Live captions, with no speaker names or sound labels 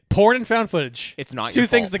Porn and found footage. It's not two your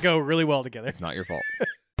things fault. that go really well together. It's not your fault.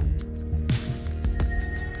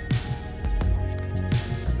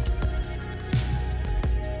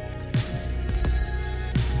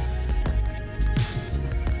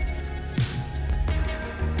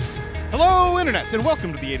 Hello, Internet, and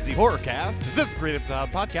welcome to the A to Z Horrorcast. This is the Creative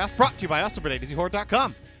Podcast brought to you by us over at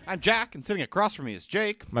AtoZHorror.com. I'm Jack, and sitting across from me is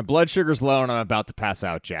Jake. My blood sugar's low and I'm about to pass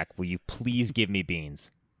out, Jack. Will you please give me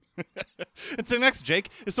beans? And sitting next to Jake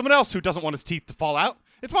is someone else who doesn't want his teeth to fall out.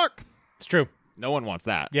 It's Mark. It's true. No one wants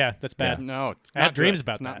that. Yeah, that's bad. No, it's I not have dreams good.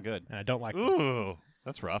 about It's that. not good. And I don't like them. Ooh,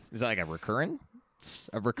 that's rough. Is that like a recurring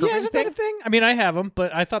Yeah, isn't thing? that a thing? I mean, I have them,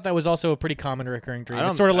 but I thought that was also a pretty common recurring dream. I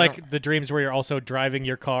It's sort of don't- like the dreams where you're also driving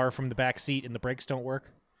your car from the back seat and the brakes don't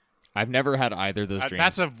work. I've never had either of those dreams.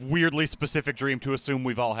 That's a weirdly specific dream to assume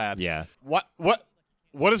we've all had. Yeah.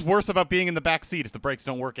 What is worse about being in the back seat if the brakes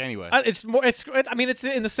don't work anyway? It's more. I mean, it's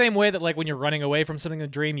in the same way that like when you're running away from something in a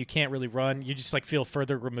dream, you can't really run. You just like feel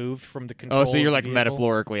further removed from the control. Oh, so you're of like the vehicle.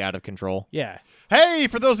 metaphorically out of control. Yeah. Hey,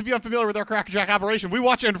 for those of you unfamiliar with our Crackerjack operation, we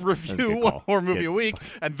watch and That's a review good one call. horror movie Good a week,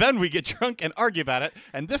 and then we get drunk and argue about it.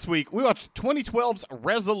 And this week, we watched 2012's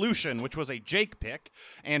Resolution, which was a Jake pick.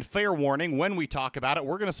 And fair warning, when we talk about it,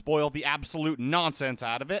 we're going to spoil the absolute nonsense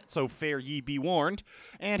out of it, so fair ye be warned.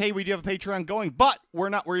 And hey, we do have a Patreon going, but we're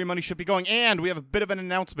not where your money should be going. And we have a bit of an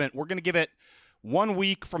announcement. We're going to give it 1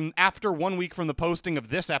 week from the posting of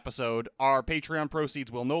this episode, our Patreon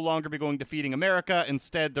proceeds will no longer be going to Feeding America.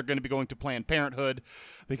 Instead, they're going to be going to Planned Parenthood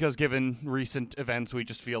because given recent events, we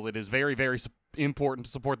just feel it is very, very important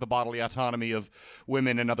to support the bodily autonomy of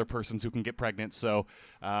women and other persons who can get pregnant. So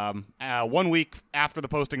 1 week after the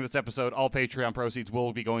posting of this episode, all Patreon proceeds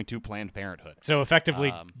will be going to Planned Parenthood. So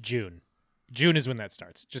effectively, June. June is when that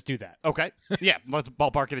starts. Just do that. Okay. Yeah, let's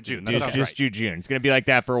ballpark it at June. That sounds Just right. do June. It's going to be like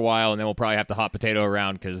that for a while, and then we'll probably have to hot potato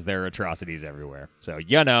around because there are atrocities everywhere. So,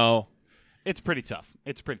 It's pretty tough.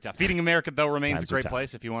 Feeding America, though, remains Times a are great tough.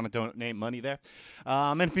 place if you want to donate money there.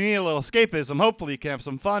 And if you need a little escapism, hopefully you can have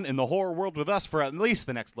some fun in the horror world with us for at least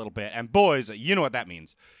the next little bit. And boys, you know what that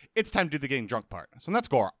means. It's time to do the getting drunk part. So let's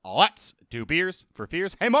go. Let's do beers for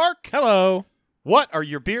fears. Hey, Mark, Hello. what are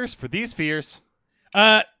your beers for these fears?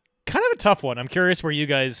 Kind of a tough one. I'm curious where you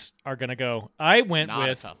guys are gonna go. I went Not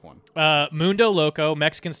with a tough one. Mundo Loco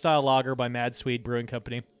Mexican style lager by Mad Swede Brewing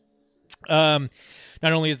Company. Not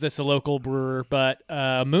only is this a local brewer, but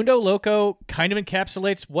Mundo Loco kind of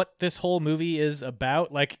encapsulates what this whole movie is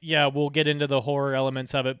about. Like, yeah, we'll get into the horror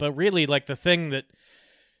elements of it, but really, like, the thing that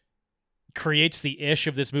creates the ish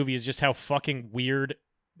of this movie is just how fucking weird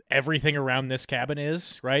everything around this cabin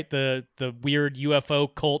is, right? The weird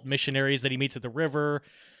UFO cult missionaries that he meets at the river,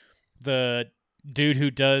 the dude who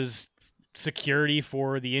does security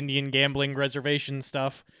for the Indian gambling reservation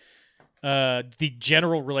stuff, the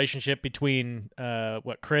general relationship between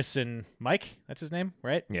Chris and Mike, that's his name,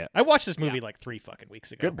 right? Yeah. I watched this movie like 3 fucking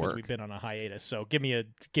weeks ago Good because work. we've been on a hiatus. So give me a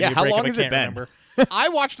Yeah, how break long if I has it can't been? remember. I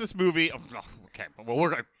watched this movie. Okay, well, we're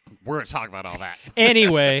gonna talk about all that.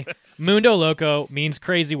 Anyway, Mundo Loco means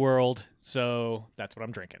crazy world, so that's what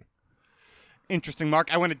I'm drinking. Interesting,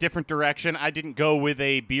 Mark. I went a different direction. I didn't go with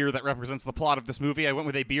a beer that represents the plot of this movie. I went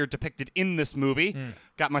with a beer depicted in this movie.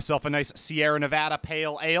 Got myself a nice Sierra Nevada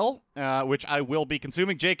Pale Ale, which I will be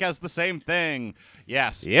consuming. Jake has the same thing.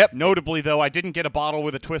 Yes. Yep. Notably, though, I didn't get a bottle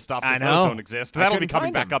with a twist off because I those know. don't exist. I That'll be couldn't coming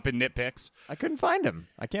find back them. up in nitpicks. I couldn't find him.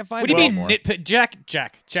 I can't find What do him you mean anymore. nitpick? Jack?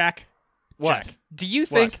 What? Jack, do you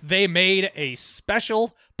think What? they made a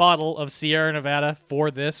special bottle of Sierra Nevada for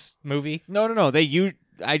this movie? No.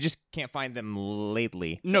 I just can't find them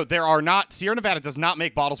lately. No, there are not. Sierra Nevada does not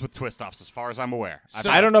make bottles with twist-offs, as far as I'm aware. I've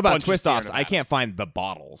So had I don't know a about bunch of twist Sierra offs. I Nevada. can't find the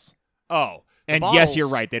bottles. Oh. the And yes, bottles- you're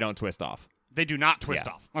right. They don't twist off. They do not twist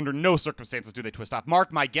Yeah. off. Under no circumstances do they twist off.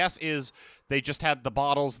 Mark, my guess is they just had the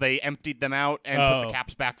bottles, they emptied them out and put the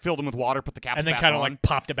caps back, filled them with water, put the caps And then back kind of on. like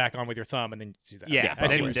popped it back on with your thumb and then do that. Yeah, I see then-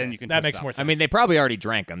 what you're then saying. you can That twist makes off. more sense. I mean, they probably already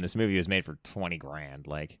drank them. This movie was made for $20,000.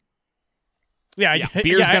 Like, yeah,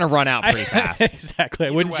 beer's gonna run out pretty fast. Exactly. I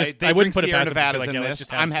Either wouldn't way, just. they I wouldn't drink put it Sierra past them to be Nevadas like, in yeah, let's this.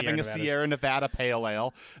 just have I'm having a Nevadas. Sierra Nevada Pale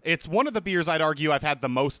Ale. It's one of the beers I'd argue I've had the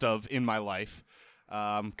most of in my life.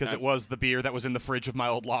 Because it was the beer that was in the fridge of my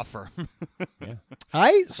old law firm.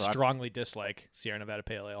 I strongly dislike Sierra Nevada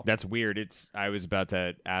Pale Ale. That's weird. I was about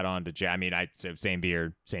to add on to Jack. I mean, so same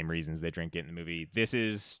beer, same reasons they drink it in the movie. This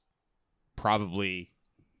is probably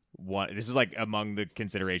one. This is like among the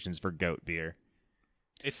considerations for goat beer.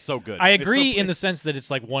 It's so good. I It's so- agree in the it's- sense that it's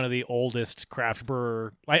like one of the oldest craft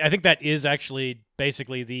brewer. I think that is actually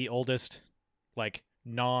basically the oldest, like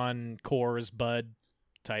non-Coors Bud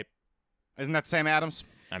type. Isn't that Sam Adams?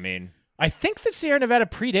 I mean, I think that Sierra Nevada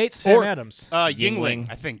predates Sam Or- Adams. Yingling.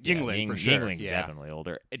 I think Yingling for sure. Yingling's Yeah. definitely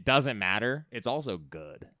older. It doesn't matter. It's also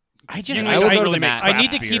good. I just Yingling I always doesn't go to really the make Matt- I craft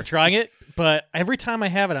need to beer. keep trying it, but every time I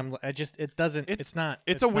have it, it doesn't. It's- It's not.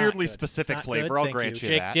 it's a not weirdly good. specific It's not flavor, good. I'll Thank grant you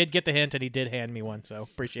Jake that. did get the hint, and he did hand me one, so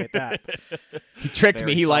appreciate that. He tricked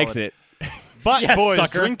Very me. He likes solid. it. But Yes, boys,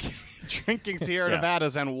 sucker. drinking Sierra Yeah.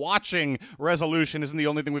 Nevadas and watching Resolution isn't the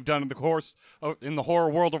only thing we've done in the horror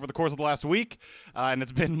world over the course of the last week, and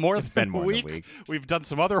it's been more than more a than a week. week. We've done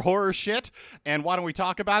some other horror shit, and why don't we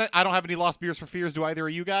talk about it? I don't have any Lost Beers for Fears. Do either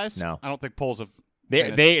of you guys? No. I don't think polls have.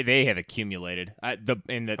 They have accumulated.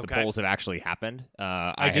 The Okay. polls have actually happened.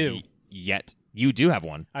 I do. have yet. You do have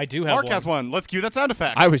one. I do have Mark one. has one. Let's cue that sound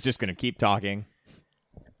effect. I was just gonna keep talking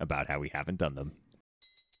about how we haven't done them.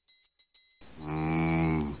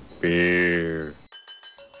 Beer.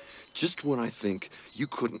 Just when I think you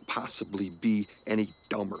couldn't possibly be any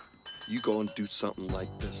dumber, you go and do something like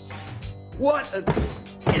this. What an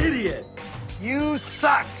idiot! You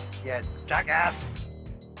suck, you jackass!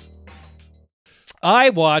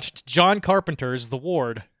 I watched John Carpenter's The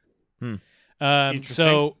Ward. Interesting.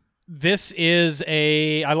 So this is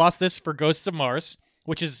I lost this for Ghosts of Mars,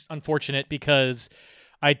 which is unfortunate because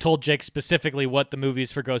I told Jake specifically what the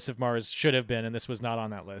movies for Ghosts of Mars should have been, and this was not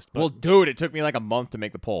on that list. But Well, dude, it took me like a month to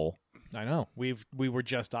make the poll. I know we were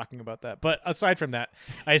just talking about that. But aside from that,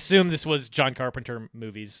 I assume this was John Carpenter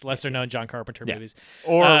movies, lesser known John Carpenter Yeah. movies.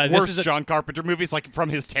 or this worse, is a- John Carpenter movies, like from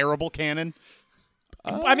his terrible canon.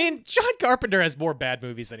 I mean, John Carpenter has more bad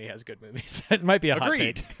movies than he has good movies. It might be a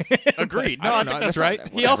Agreed. hot take. Agreed. No, I don't think know, that's not- right. He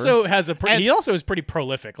whatever. also has And- he also is pretty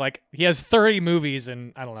prolific. Like he has 30 movies,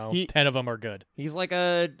 and I don't know, He- 10 of them are good. He's like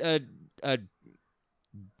a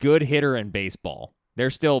good hitter in baseball. They're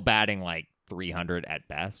still batting like 300 at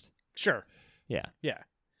best. Sure. Yeah. Yeah.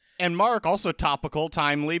 And Mark, also topical,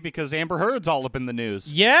 timely, because Amber Heard's all up in the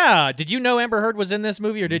news. Yeah. Did you know Amber Heard was in this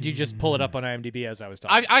movie, or did you just pull it up on IMDb as I was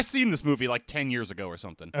talking? I seen this movie like 10 years ago or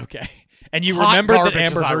something. Okay. And you Hot remembered that garbage,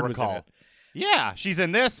 Amber as I Heard was in recall. it. Yeah, she's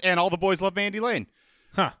in this, and All the Boys Love Mandy Lane.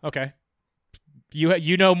 Huh. Okay.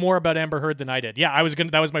 You know more about Amber Heard than I did. Yeah,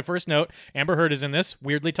 that was my first note. Amber Heard is in this.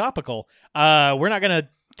 Weirdly topical. We're not gonna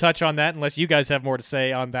touch on that unless you guys have more to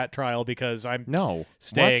say on that trial, because I'm No.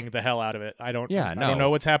 staying the hell out of it. I don't. Yeah, I no. don't know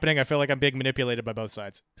what's happening. I feel like I'm being manipulated by both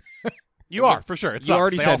sides. You are, for sure. It You sucks.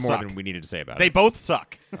 already They said all more suck. than we needed to say about They it. both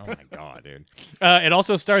suck. Oh my god, dude. It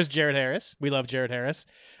also stars Jared Harris. We love Jared Harris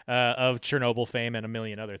of Chernobyl fame and a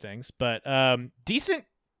million other things. But decent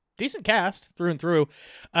cast through and through.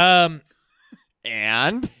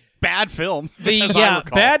 And Bad film. as I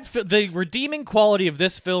recall. The redeeming quality of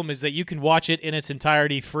this film is that you can watch it in its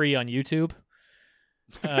entirety free on YouTube.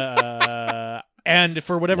 And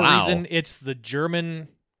for whatever Wow. reason, it's the German.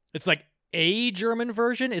 It's like a German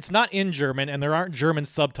version. It's not in German, and there aren't German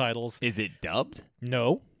subtitles. is it dubbed?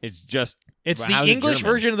 No. It's just It's Well, the how's it English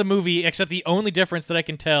German? version of the movie, except the only difference that I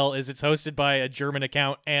can tell is it's hosted by a German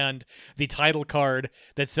account, and the title card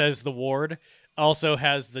that says The Ward also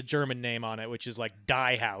has the German name on it, which is like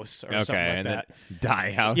Die House or okay, something like and that. then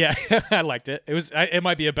Die House. Yeah, I liked it. It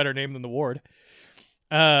might be a better name than The Ward.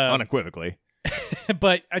 Unequivocally.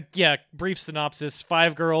 But yeah, brief synopsis: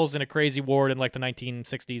 5 girls in a crazy ward in like the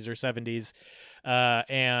 1960s or 70s,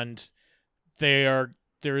 and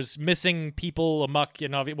there's missing people amuck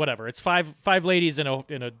and whatever. It's five ladies in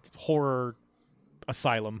a horror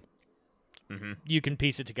asylum. Mm-hmm. You can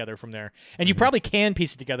piece it together from there, and you probably can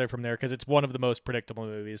piece it together from there because it's one of the most predictable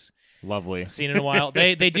movies Lovely. I've seen in a while.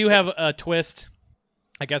 They do have a twist.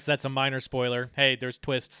 I guess that's a minor spoiler. Hey, there's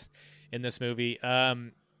twists in this movie.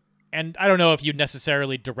 And I don't know if you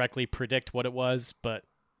necessarily directly predict what it was, but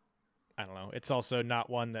I don't know. It's also not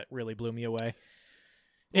one that really blew me away.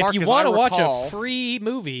 Mark, if you as want I to watch recall- a free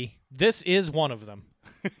movie, this is one of them.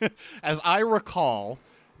 As I recall,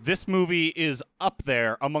 this movie is up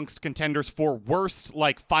there amongst contenders for worst,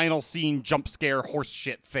 like, final scene jump scare horse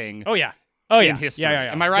shit thing Oh yeah. in history.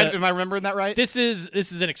 Yeah. Am I right? Am I remembering that right? This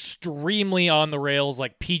is an extremely on the rails,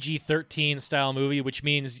 like PG-13 style movie, which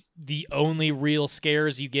means the only real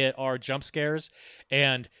scares you get are jump scares.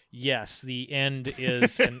 And yes, the end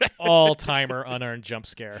is an all-timer unearned jump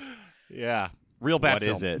scare. Yeah. Real bad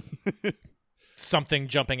What film. is it? Something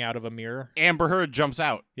jumping out of a mirror. Amber Heard jumps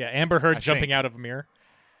out. Yeah, Amber Heard I jumping think. out of a mirror.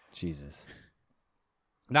 Jesus.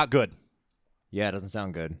 Not good. Yeah, it doesn't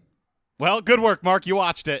sound good. Well, good work, Mark. You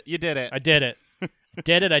watched it. You did it. I did it. I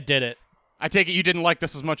did it. I take it you didn't like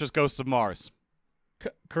this as much as Ghosts of Mars.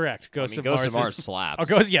 Correct. I Ghost mean, of Ghost Mars. of Mars is, slaps. oh,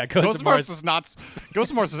 Ghost of Ghosts of Mars. Mars is not.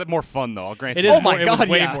 Ghosts of Mars is more fun, though. I'll grant It you. is. Oh my it was God,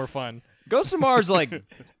 way yeah. more fun. Ghost of Mars, like,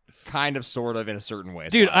 kind of, sort of, in a certain way.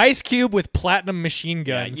 Dude, slaps. Ice Cube with platinum machine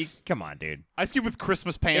Yeah, guns. come on, dude. Ice Cube with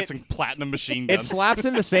Christmas pants and platinum machine It guns. slaps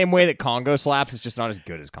in the same way that Congo slaps. It's just not as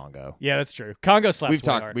good as Congo. Yeah, that's true. Congo slaps We've way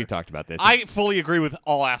talked. harder. We've talked about this. I fully agree with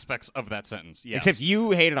all aspects of that sentence. Yes. Except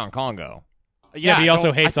you hated on Congo. Yeah, but he I also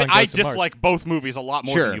don't- hates I on I Ghost of Mars. dislike both movies a lot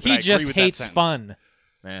more Sure. than you, but I He agree just with that hates sentence. fun.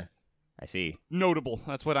 I see. Notable.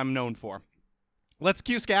 That's what I'm known for. Let's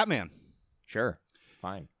cue Scatman. Sure.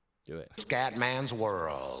 Fine. Do it. Scatman's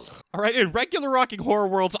World. All right, in regular rocking horror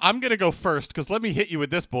worlds, I'm going to go first because let me hit you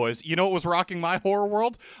with this, boys. You know what was rocking my horror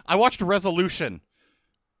world? I watched Resolution.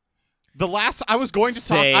 The last I was going to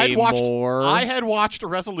talk, Say more. I had watched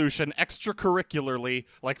Resolution extracurricularly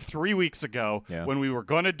like 3 weeks ago Yeah. when we were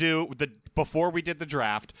going to do before we did the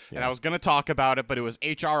draft, and I was going to talk about it, but it was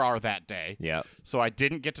HRR that day. Yeah. So I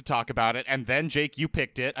didn't get to talk about it, and then Jake, you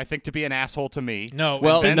picked it. I think to be an asshole to me. No,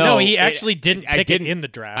 Well, no, no, he it- actually didn't I pick didn't- it in the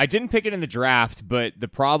draft. I didn't pick it in the draft, but the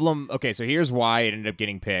problem. Okay, so here's why it ended up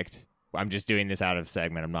getting picked. I'm just doing this out of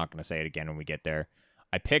segment. I'm not going to say it again when we get there.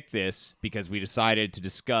 I picked this because we decided to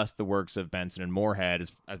discuss the works of Benson and Moorhead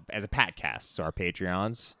as a Patcast. So our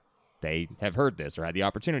Patreons, they have heard this or had the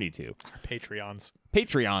opportunity to. Patreons.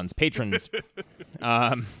 Patrons.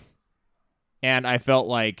 And I felt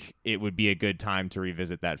like it would be a good time to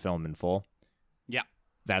revisit that film in full. Yeah.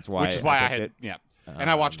 That's why. Which is why I picked had it. yeah. And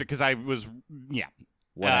I watched it because I was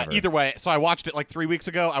Whatever. either way, so I watched it like 3 weeks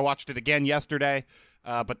ago. I watched it again yesterday.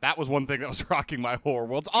 But that was one thing that was rocking my horror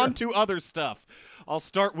world. On to other stuff. I'll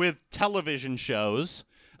start with television shows.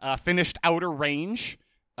 Finished Outer Range.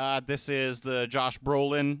 This is the Josh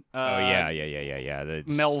Brolin. Oh yeah. The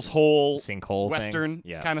Mel's Hole sinkhole Western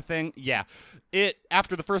thing. Yeah. kind of thing. Yeah. It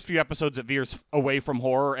after the first few episodes, it veers away from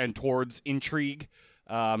horror and towards intrigue.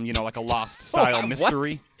 Like a Lost style What?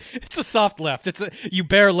 mystery. It's a soft left. You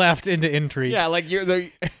bear left into intrigue. Yeah, like you're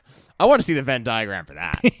the. I want to see the Venn diagram for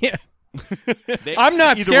that. Yeah. I'm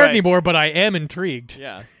not Either scared way. anymore, but I am intrigued.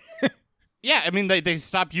 Yeah. Yeah, I mean they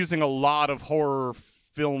stopped using a lot of horror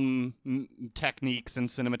film techniques and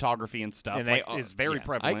cinematography and stuff. And they is very yeah,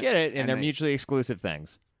 prevalent. I get it, and they're they- mutually exclusive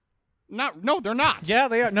things. No, they're not. Yeah,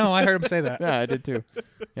 they are. No, I heard him say that. Yeah, I did too.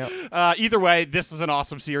 Either way, this is an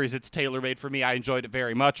awesome series. It's tailor-made for me. I enjoyed it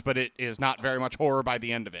very much, but it is not very much horror by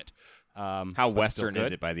the end of it. How but still Western is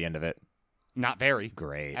good. it by the end of it? Not very.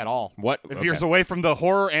 Great. At all. What? It okay. veers away from the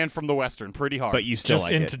horror and from the Western pretty hard. But you still Just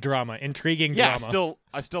like into it. drama, intriguing yeah, drama.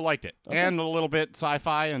 I still liked it. And a little bit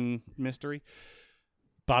sci-fi and mystery.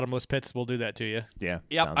 Bottomless pits will do that to you. Yeah.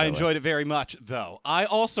 Yep, sounds I that way. enjoyed it very much, though. I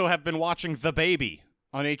also have been watching The Baby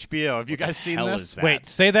on HBO. Have you guys seen hell this? is that? Wait,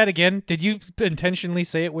 say that again. Did you intentionally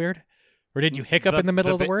say it weird? Or did you hiccup in the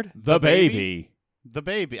middle of the word? The baby. The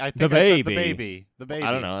Baby. I think The I said Baby. The Baby. The Baby.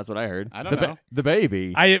 I don't know. That's what I heard. I don't know. The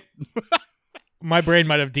baby. My brain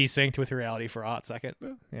might have desynced with reality for a hot second.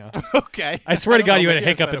 Yeah. Okay. I swear to don't God, know, you had a maybe I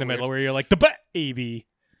hiccup said in the it middle weird. where you're like, the baby.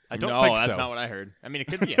 I don't no, think that's so. not what I heard. I mean, it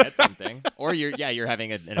could be a headphone thing, or you're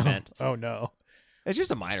having an event. Oh, no. It's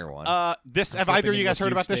just a minor one. Have slipping either of you into guys a heard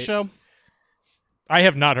fugue about this state. show? I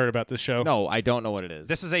have not heard about this show. no, I don't know what it is.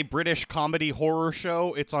 This is a British comedy horror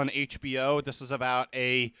show. It's on HBO. This is about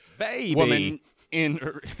a baby. woman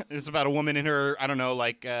it's about a woman in her, I don't know,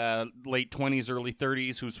 like late 20s, early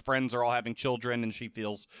 30s, whose friends are all having children, and she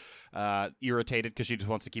feels irritated because she just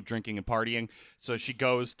wants to keep drinking and partying. So she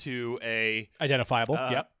goes to a Identifiable.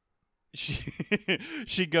 Yep.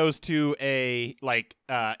 she goes to a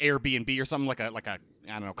Airbnb or something, like a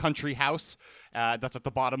I don't know, country house that's at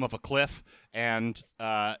the bottom of a cliff, and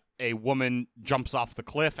a woman jumps off the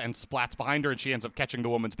cliff and splats behind her, and she ends up catching the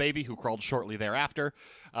woman's baby, who crawled shortly thereafter.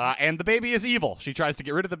 And the baby is evil. She tries to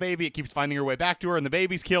get rid of the baby. It keeps finding her way back to her, and the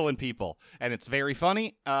baby's killing people. And it's very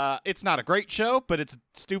funny. It's not a great show, but it's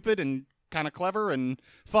stupid and kind of clever and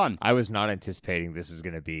fun. I was not anticipating this was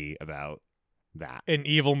going to be about that. An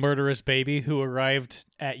evil, murderous baby who arrived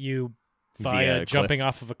at you Via via a cliff. jumping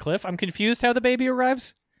off of a cliff. I'm confused how the baby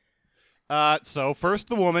arrives. So first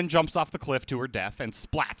the woman jumps off the cliff to her death and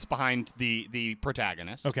splats behind the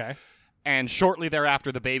protagonist. Okay. And shortly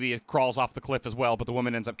thereafter, the baby crawls off the cliff as well, but the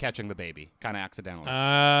woman ends up catching the baby, kind of accidentally. Oh.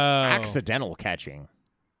 Accidental catching.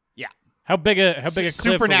 Yeah. How big a cliff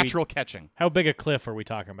supernatural catching. How big a cliff are we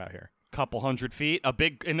talking about here? Couple 100 feet,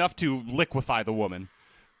 enough to liquefy the woman.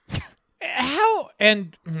 How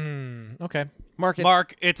and okay. Mark,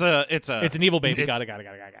 It's It's an evil baby. it's- Got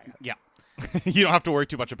it. Yeah, you don't have to worry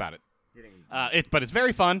too much about it. But it's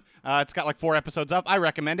very fun. It's got like 4 episodes up. I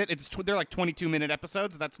recommend it. They're like 22-minute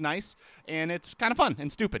episodes. That's nice, and it's kind of fun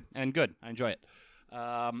and stupid and good. I enjoy it.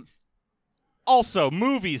 Also,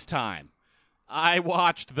 movies time. I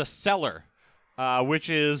watched The Cellar, which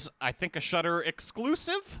is I think a Shudder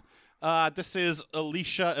exclusive. This is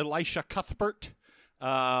Elisha Cuthbert,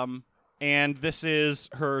 and this is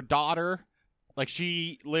her daughter. Like,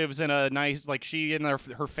 she lives in a nice, like, she and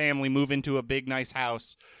her family move into a big, nice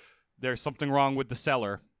house. There's something wrong with the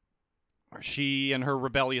cellar. She and her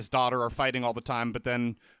rebellious daughter are fighting all the time, but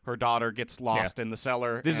then her daughter gets lost in the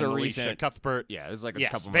cellar. This is a Elisha recent Cuthbert. Yeah, this is like a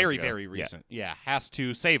Yes, couple very, months ago. very recent. Yeah, has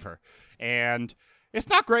to save her. And it's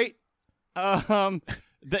not great.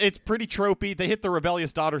 It's pretty tropey. They hit the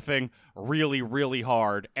rebellious daughter thing really, really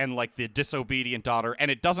hard, and like the disobedient daughter, and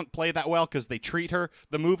it doesn't play that well because they treat her.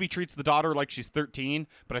 The movie treats the daughter like she's 13,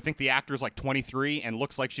 but I think the actor's like 23 and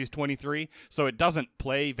looks like she's 23, so it doesn't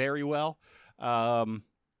play very well.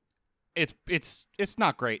 It's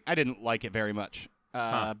not great. I didn't like it very much,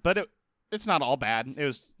 but it's not all bad. It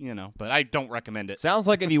was, but I don't recommend it. Sounds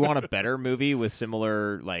like if you want a better movie with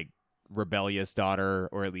similar like rebellious daughter,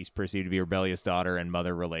 or at least perceived to be rebellious daughter and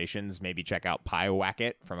mother relations, maybe check out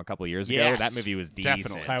Pyewacket from a couple years ago. Yes, That movie was decent.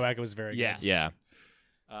 definitely. Pyewacket was very Yes. good.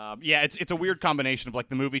 Yeah. It's a weird combination of like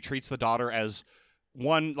the movie treats the daughter as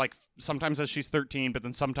one, like sometimes as she's 13, but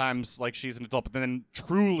then sometimes like she's an adult, but then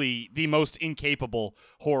truly the most incapable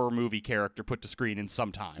horror movie character put to screen in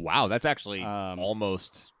some time. Wow, that's actually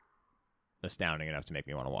almost astounding enough to make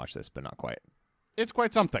me want to watch this, but not quite. It's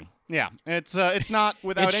quite something. Yeah, it's not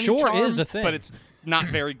without It any sure charm, is a thing. but it's not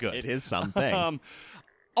very good. It is something.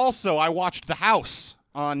 Also, I watched The House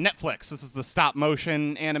on Netflix. This is the stop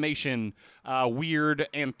motion animation weird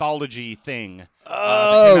anthology thing.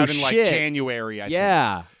 That came out in like shit. January. I think.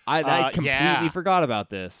 Yeah. I completely yeah. forgot about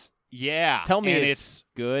this. Yeah. Tell me and it's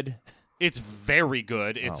good. it's very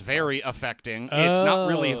good. It's Oh, very affecting. It's not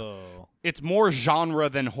really. Oh. It's more genre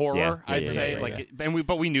than horror, Yeah, I'd yeah, say. yeah, like,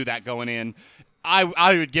 but we knew that going in. I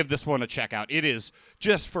would give this one a check out. It is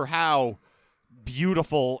just for how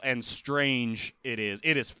beautiful and strange it is.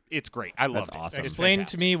 It's great. I loved That's it. awesome. It's Explain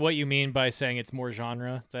fantastic. to me what you mean by saying it's more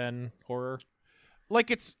genre than horror. Like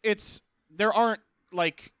it's there aren't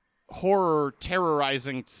like horror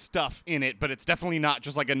terrorizing stuff in it, but it's definitely not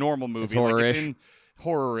just like a normal movie. It's Like horror-ish. it's in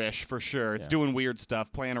horror-ish for sure. It's Yeah. doing weird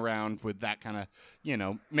stuff, playing around with that kind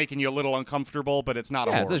of, making you a little uncomfortable, but it's not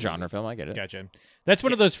a Yeah, horror it's a movie. genre film. I get it. Gotcha. That's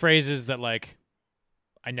one of those phrases that like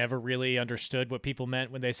I never really understood what people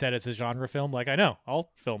meant when they said it's a genre film. Like I know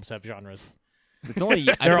all films have genres. It's only I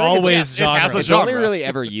They're feel like always yes, it has genres. a It's genre. only really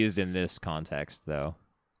ever used in this context, though.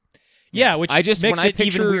 Yeah, which I just makes when I it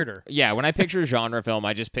picture, even weirder. Yeah, when I picture genre film,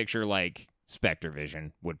 I just picture like Spectre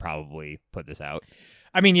Vision would probably put this out.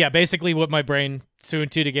 I mean, yeah, basically what my brain threw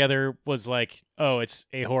and two together was like, oh, it's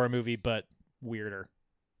a horror movie, but weirder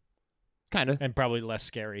Kind of. and probably less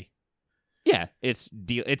scary. Yeah, it's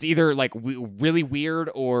either like really weird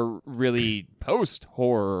or really post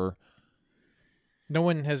horror. No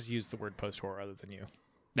one has used the word post horror other than you.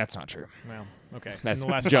 That's not true. Well, okay. That's in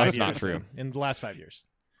the last just 5 not years, true. then. In the last 5 years.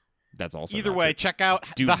 That's also Either not way, true. check out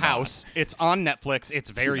Do The not. House. It's on Netflix. It's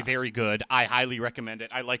very, not. very good. I highly recommend it.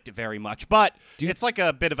 I liked it very much. But it's like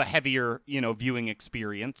a bit of a heavier, viewing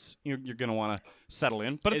experience. You're going to want to settle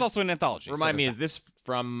in. But it's Is- also an anthology. Remind so me, there's is this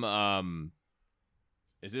from?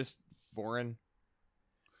 Is this foreign?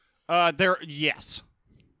 yes.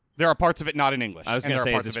 There are parts of it not in English. I was going going to to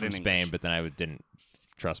say, is parts this of it from in Spain? English. But then I didn't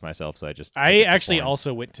trust myself, so I just. I took it to actually foreign.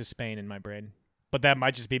 also went to Spain in my brain, but that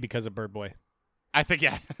might just be because of Bird Boy. I think,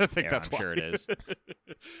 yeah. I think Yeah, that's I'm why. sure it is.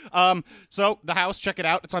 So The House, check it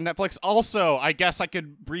out. It's on Netflix. Also, I guess I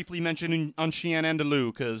could briefly mention Un Chien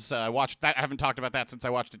Andalou because I watched that. I haven't talked about that since I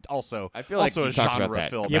watched it. Also, I feel like also you a talked about genre that.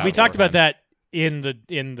 film. Yeah, About we talked four about that in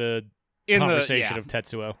the conversation of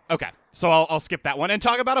Tetsuo. Okay, so I'll skip that one and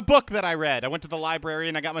talk about a book that I read. I went to the library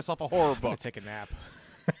and I got myself a horror I'm gonna book. take a nap.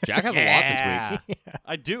 Jack has a lot this week.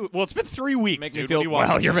 I do. Well, it's been 3 weeks, Make dude. me feel, What do you want?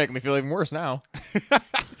 well, you're making me feel even worse now.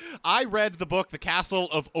 I read the book The Castle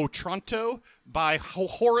of Otranto by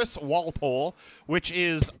Horace Walpole, which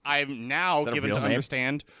is, I'm now Is that a given real to name?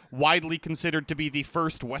 understand, widely considered to be the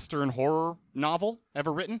first Western horror novel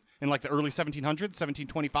ever written in like the early 1700s,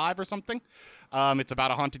 1725 or something. It's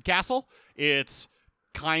about a haunted castle. It's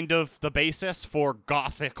kind of the basis for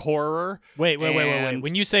Gothic horror. Wait. And-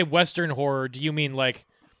 When you say Western horror, do you mean like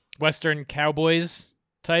Western cowboys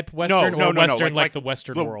type Western, no, or no, no, Western like the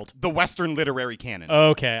Western the, world? The Western literary canon.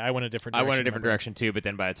 Okay, I went a different I direction. went a in my different brain. direction too, but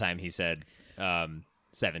then by the time he said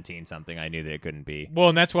 17 something, I knew that it couldn't be. Well,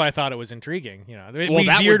 and that's why I thought it was intriguing. You know, we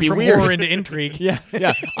that would veered be from weird. horror into intrigue. Yeah.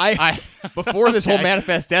 I before this whole Okay.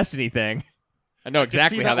 Manifest Destiny thing, I know I can see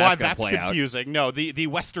exactly how that why that's going to play out. confusing. No, the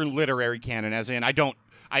Western literary canon, as in,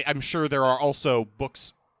 I'm sure there are also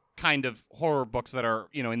books, kind of horror books that are,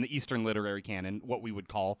 in the Eastern literary canon, what we would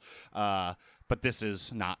call, but this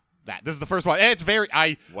is not that. This is the first one. It's very,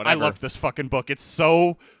 I Whatever. love this fucking book. It's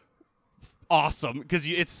so awesome because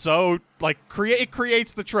it's so like it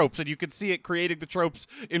creates the tropes, and you can see it creating the tropes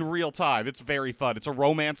in real time. It's very fun. It's a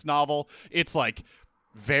romance novel. It's like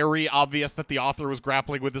very obvious that the author was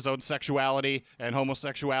grappling with his own sexuality and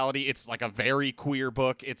homosexuality. It's like a very queer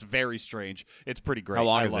book. It's very strange. It's pretty great. How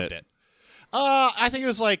long I is loved it? I think it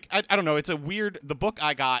was like I don't know. It's a weird. The book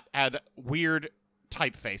I got had weird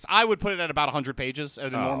typeface. I would put it at about 100 pages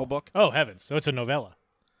as a normal book. Oh heavens! So it's a novella.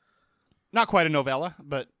 Not quite a novella,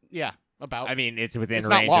 but yeah, about. I mean, it's within It's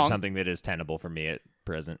not range long. of something that is tenable for me at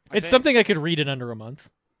present. It's think- something I could read in under a month.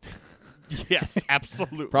 Yes,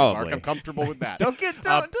 absolutely. Probably. Mark, I'm comfortable with that. Don't get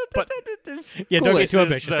but Yeah, Cool don't it. get too This is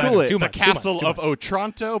ambitious. the, Cool it. the 2 months. 2 Castle months, 2 of months.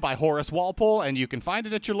 Otranto by Horace Walpole, and you can find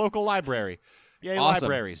it at your local library. Yay, Awesome.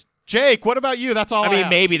 libraries. Jake, what about you? That's all I I mean, have.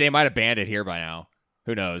 maybe they might have banned it here by now.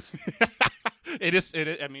 Who knows? It is.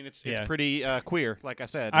 I mean, it's Yeah. pretty queer, like I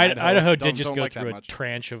said. Idaho don't- did just don't go like that through a much.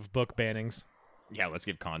 tranche of book bannings. Yeah, let's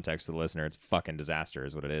give context to the listener. It's fucking disaster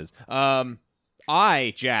is what it is.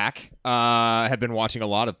 Jack, have been watching a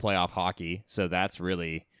lot of playoff hockey, so that's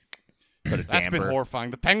really put a That's damper. been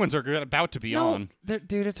horrifying. The Penguins are about to be on.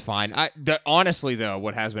 Dude, it's fine. Honestly, though,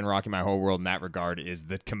 what has been rocking my whole world in that regard is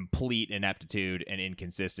the complete ineptitude and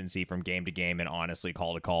inconsistency from game to game and honestly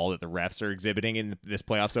call to call that the refs are exhibiting in this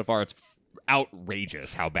playoff so far. It's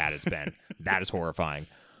outrageous how bad it's been. That is horrifying.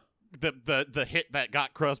 The hit that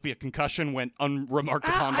got Crosby a concussion went unremarked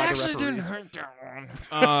upon by the referees. hurt that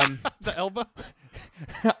one. The elbow.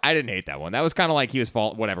 I didn't hate that one. That was kind of like he was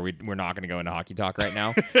fault. Whatever. We're not going to go into hockey talk right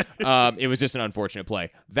now. It was just an unfortunate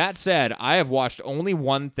play. That said, I have watched only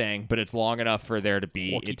one thing, but it's long enough for there to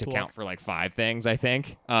be Hockey it to talk. count for like 5 things, I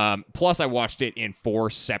think. Plus, I watched it in 4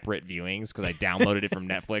 separate viewings because I downloaded it from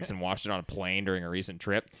Netflix and watched it on a plane during a recent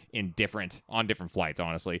trip on different flights.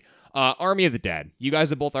 Honestly, Army of the Dead. You guys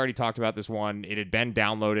have both already talked about this one. It had been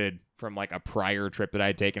downloaded from like a prior trip that I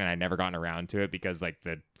had taken, and I never gotten around to it because like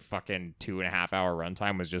the fucking 2.5 hour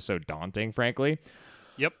runtime was just so daunting, frankly.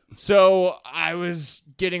 Yep. So I was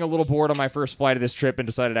getting a little bored on my first flight of this trip and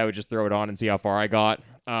decided I would just throw it on and see how far I got.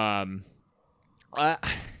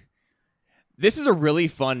 This is a really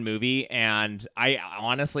fun movie, and I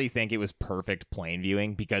honestly think it was perfect plane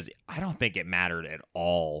viewing because I don't think it mattered at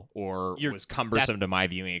all or was cumbersome to my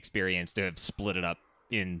viewing experience to have split it up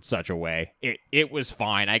in such a way. It was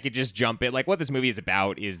fine. I could just jump in. Like, what this movie is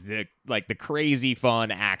about is the crazy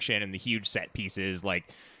fun action and the huge set pieces. Like,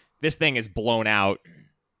 this thing is blown out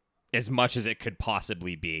as much as it could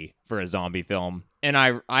possibly be for a zombie film. And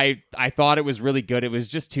I thought it was really good. It was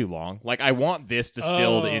just too long. Like, I want this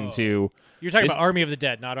distilled into... You're talking This- about Army of the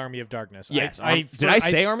Dead, not Army of Darkness. Yes. Did I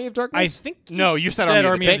say Army of Darkness? I think No, you said Army of the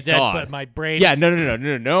Army of the Thank Dead, God. but my brain. Yeah, no.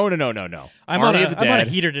 I'm Army on of the I'm on a Dead.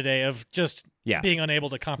 heater today of just Yeah. being unable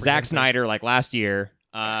to comprehend. Zack things. Snyder, like last year.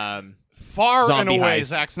 Far Zombie and away, heist.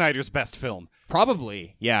 Zack Snyder's best film.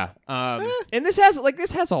 Probably, yeah. And this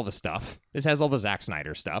has all the stuff. This has all the Zack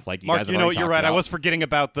Snyder stuff. Like you Mark, guys have you know already you're talked right. I about. was forgetting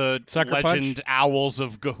about the Sucker Legend Punch? Owls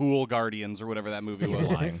of Ga'Hoole Guardians or whatever that movie was.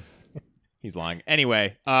 He's lying. He's lying.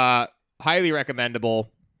 Anyway, highly recommendable.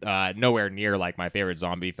 Nowhere near like my favorite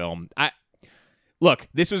zombie film. Look,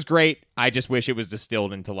 this was great. I just wish it was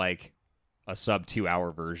distilled into like a sub 2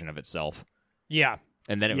 hour version of itself, Yeah,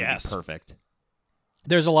 and then it Yes. would be perfect.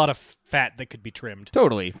 there's a lot of fat that could be trimmed.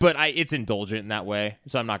 Totally, but it's indulgent in that way,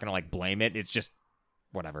 so I'm not gonna like blame it. It's just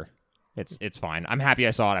whatever. It's fine. I'm happy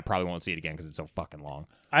I saw it. I probably won't see it again because it's so fucking long.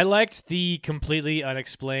 I liked the completely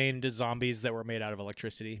unexplained zombies that were made out of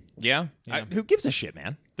electricity. Yeah, Yeah. who gives a shit,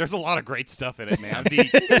 man? There's a lot of great stuff in it, man. Who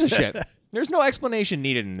gives a shit? There's no explanation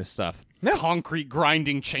needed in this stuff. The concrete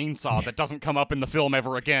grinding chainsaw that doesn't come up in the film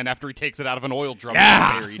ever again after he takes it out of an oil drum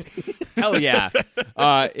Yeah. and buried. Hell yeah.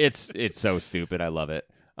 It's so stupid. I love it.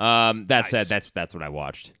 That said, that's what I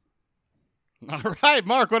watched. All right,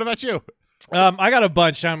 Mark, what about you? I got a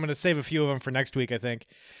bunch. I'm going to save a few of them for next week, I think.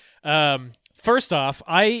 First off,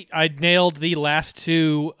 I nailed the last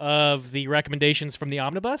 2 of the recommendations from the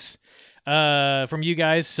omnibus from you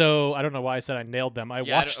guys. So I don't know why I said I nailed them. I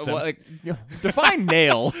watched them. Define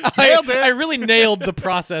nail. Nailed it. I really nailed the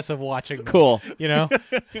process of watching them. Cool. You know,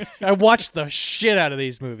 I watched the shit out of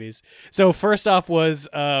these movies. So first off was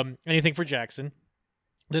Anything for Jackson.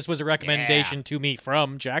 This was a recommendation to me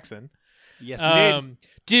from Jackson. Yes, indeed.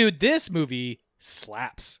 Dude, this movie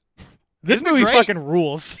slaps. This Isn't it movie great? fucking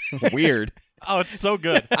rules. Weird. Oh, it's so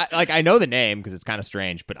good. I know the name because it's kind of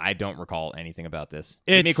strange, but I don't recall anything about this.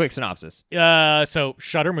 Give me a It's- quick synopsis. So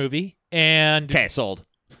Shutter movie and Okay, sold.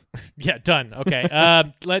 yeah, done. Okay.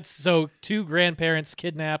 So 2 grandparents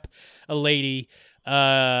kidnap a lady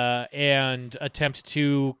and attempt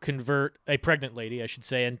to convert a pregnant lady, I should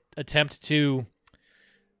say, and attempt to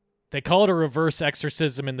they call it a reverse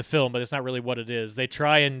exorcism in the film, but it's not really what it is. They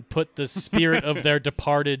try and put the spirit of their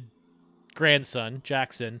departed grandson,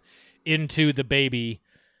 Jackson, into the baby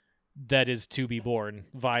that is to be born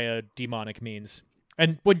via demonic means.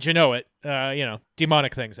 And wouldn't you know it,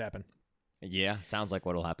 demonic things happen. Yeah, sounds like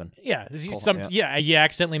what'll happen. Yeah, Cool. you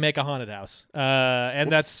accidentally make a haunted house,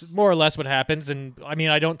 and that's more or less what happens. And I mean,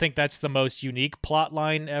 I don't think that's the most unique plot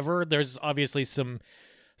line ever. There's obviously some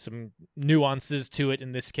nuances to it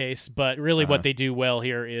in this case, but really what they do well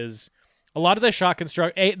here is a lot of the shot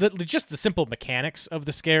just the simple mechanics of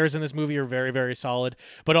the scares in this movie are very, very solid.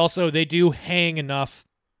 But also they do hang enough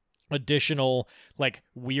additional like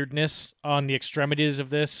weirdness on the extremities of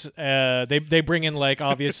this. They bring in like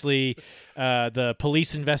obviously the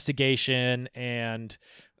police investigation, and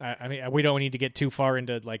I mean we don't need to get too far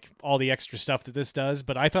into like all the extra stuff that this does,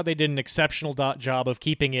 but I thought they did an exceptional job of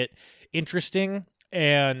keeping it interesting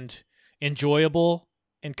and enjoyable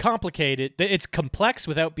and complicated. It's complex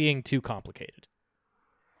without being too complicated.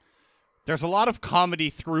 There's a lot of comedy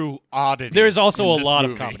through oddity. There's also a in this lot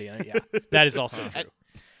movie. of comedy in it. Yeah, that is also true.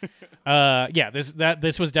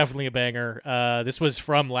 This was definitely a banger. This was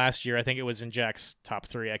from last year. I think it was in Jack's top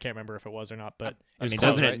 3. I can't remember if it was or not, but I mean,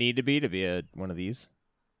 close. doesn't it need to be one of these?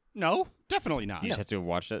 No, definitely not. You just have to have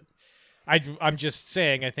watched it. I'm just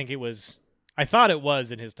saying. I think it was. I thought it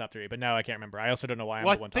was in his top 3, but now I can't remember. I also don't know why I'm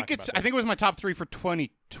Well, the one I think talking it's. about I think it was my top 3 for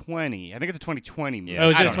 2020. I think it's a 2020 movie. Yeah, Oh,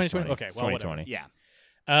 is I it don't know. 2020? Okay, It's well, 2020.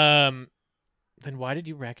 Yeah. Then why did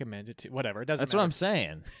you recommend it to? Whatever, it doesn't That's matter. what I'm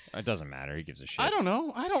saying. It doesn't matter. Who gives a shit? I don't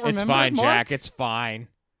know. I don't remember. It's fine, Mark. Jack. It's fine.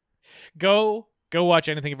 Go watch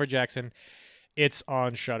anything for Jackson. It's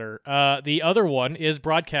on Shudder. The other one is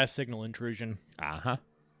Broadcast Signal Intrusion. Uh-huh.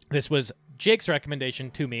 This was Jake's recommendation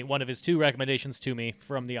to me, one of his 2 recommendations to me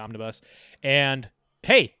from the Omnibus. And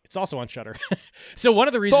hey, it's also on Shudder. So one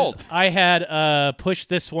of the reasons Sold. I had pushed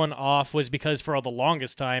this one off was because for the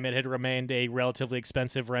longest time it had remained a relatively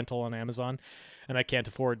expensive rental on Amazon, and I can't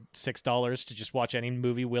afford $6 to just watch any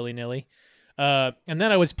movie willy-nilly. And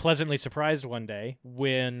then I was pleasantly surprised one day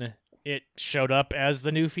when it showed up as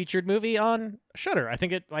the new featured movie on Shudder. I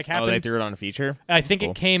think it happened. Oh, they threw it on a feature? I think Cool.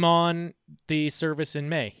 it came on the service in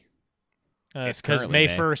May. It's Because currently May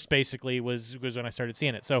May. 1st basically was when I started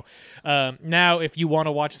seeing it. So now if you want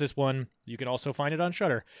to watch this one, you can also find it on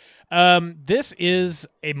Shudder. This is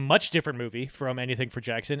a much different movie from anything for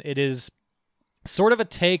Jackson. It is sort of a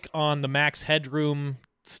take on the Max Headroom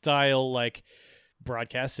style, like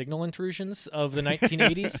broadcast signal intrusions of the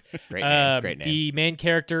 1980s. Great name. Great name. The main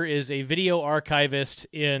character is a video archivist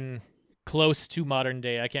in close to modern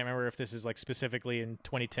day. I can't remember if this is like specifically in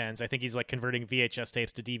 2010s. I think he's like converting VHS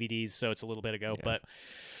tapes to DVDs, so it's a little bit ago. Yeah. But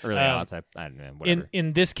Early odds. I don't know. Whatever.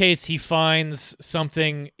 in this case, he finds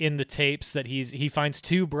something in the tapes that he finds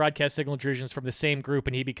 2 broadcast signal intrusions from the same group,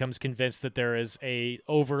 and he becomes convinced that there is a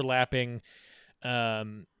overlapping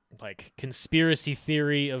like conspiracy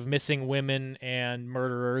theory of missing women and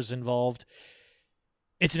murderers involved.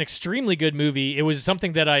 It's an extremely good movie. It was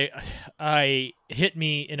something that I hit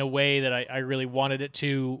me in a way that I really wanted it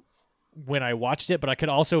to when I watched it, but I could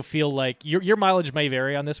also feel like your mileage may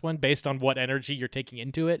vary on this one based on what energy you're taking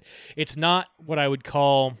into it. It's not what I would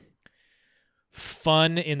call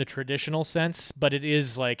fun in the traditional sense, but it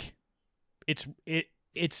is like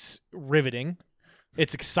it's riveting.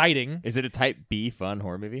 It's exciting. Is it a type B fun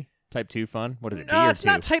horror movie? Type 2 fun? What is it? B No, or it's 2?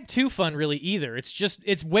 not type 2 fun really either.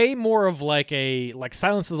 It's way more of like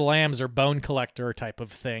Silence of the Lambs or Bone Collector type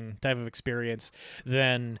of experience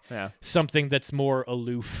than Yeah. something that's more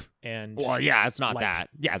aloof and Well, yeah, it's not light. that.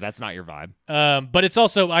 Yeah, that's not your vibe. But it's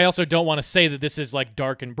also, I also don't want to say that this is like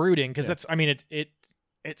dark and brooding, because that's, I mean,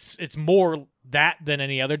 it's more that than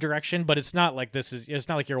any other direction, but it's not like it's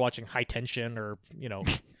not like you're watching High Tension or,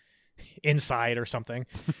 Inside or something.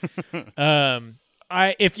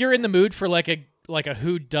 If you're in the mood for like a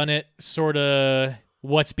whodunit sort of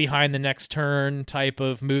what's behind the next turn type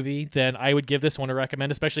of movie, then I would give this one a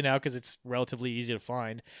recommend, especially now because it's relatively easy to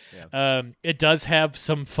find. Yeah. It does have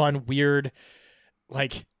some fun, weird,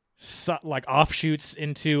 like offshoots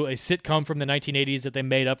into a sitcom from the 1980s that they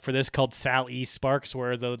made up for this called Sal E. Sparks,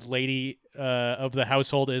 where the lady of the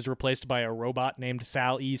household is replaced by a robot named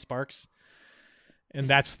Sal E. Sparks. And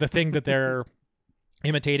that's the thing that they're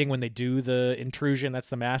imitating when they do the intrusion. That's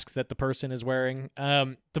the mask that the person is wearing.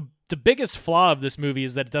 The biggest flaw of this movie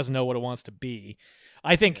is that it doesn't know what it wants to be.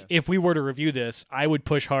 I think if we were to review this, I would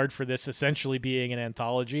push hard for this essentially being an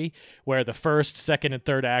anthology where the first, second, and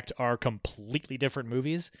third act are completely different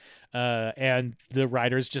movies, and the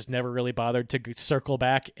writers just never really bothered to circle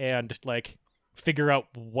back and like figure out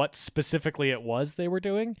what specifically it was they were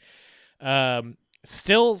doing.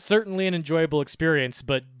 Still certainly an enjoyable experience,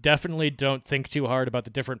 but definitely don't think too hard about the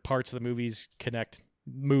different parts of the movie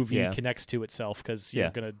connects to itself, because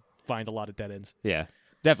you're going to find a lot of dead ends. Yeah,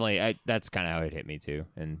 definitely. That's kind of how it hit me too,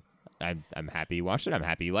 and I'm happy you watched it. I'm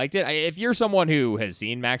happy you liked it. If you're someone who has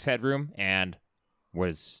seen Max Headroom and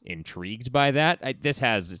was intrigued by that, this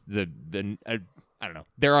has I don't know.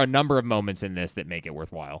 There are a number of moments in this that make it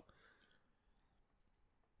worthwhile.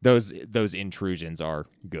 Those intrusions are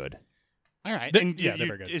good. All right. They're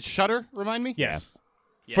very good. It's Shudder, remind me? Yes.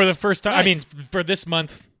 Yes. For the first time, Nice. for this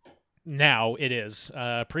month, now it is.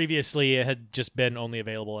 Previously, it had just been only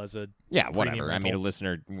available as a Yeah, premium whatever. I mean, rental. a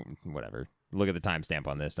listener, whatever. Look at the timestamp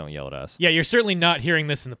on this. Don't yell at us. Yeah, you're certainly not hearing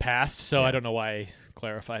this in the past, so I don't know why I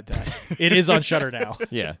clarified that. It is on Shudder now.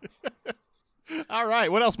 Yeah. All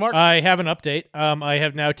right. What else, Mark? I have an update. I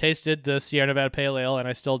have now tasted the Sierra Nevada Pale Ale, and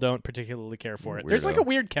I still don't particularly care for it. There's like a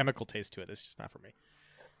weird chemical taste to it. It's just not for me.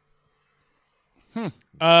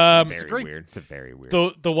 Very weird. It's a very weird.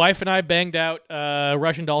 The wife and I banged out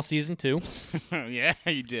Russian Doll Season 2. Yeah,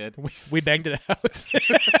 you did. We banged it out.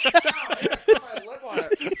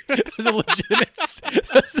 It was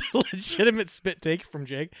a legitimate spit take from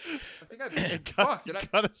Jake. I think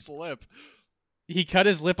Cut a slip. He cut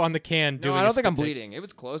his lip on the can. No, I don't think I'm bleeding. It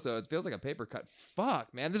was close though. It feels like a paper cut.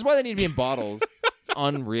 Fuck, man. This is why they need to be in bottles. It's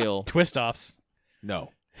unreal. Twist offs. No.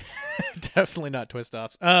 Definitely not twist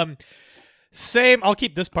offs. Same. I'll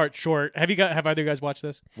keep this part short. Have either of you guys watched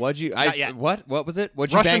this? What'd you? Not yet. What was it?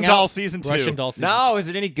 What'd you Russian bang Doll out? Season 2. Russian Doll Season. No, is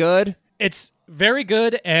it any good? It's very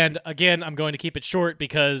good, and again, I'm going to keep it short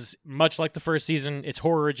because, much like the first season, it's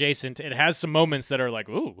horror adjacent. It has some moments that are like,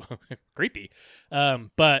 ooh, creepy.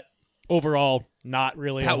 But overall, not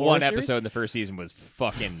really. That a horror one series. episode in the first season was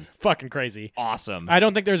fucking Fucking crazy. awesome. I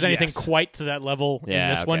don't think there's anything Yes. quite to that level in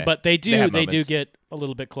Yeah, this one, okay. but they They have do moments. get a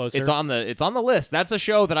little bit closer. It's on the list. That's a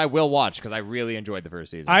show that I will watch because I really enjoyed the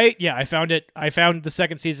first season. I found the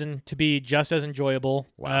second season to be just as enjoyable.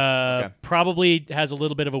 Wow. Okay. Probably has a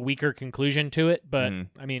little bit of a weaker conclusion to it, but Mhm.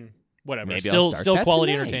 I mean, whatever. Maybe I'll start Still that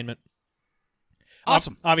quality tonight. entertainment.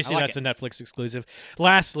 Awesome. Obviously, I like that's a Netflix exclusive.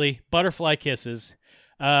 Lastly, Butterfly Kisses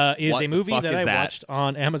is What a the movie fuck that is I that? watched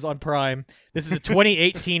on Amazon Prime. This is a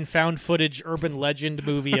 2018 found footage urban legend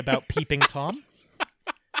movie about Peeping Tom.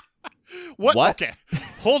 What? What? Okay.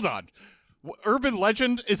 Hold on. Urban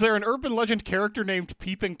legend? Is there an urban legend character named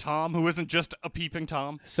Peeping Tom who isn't just a Peeping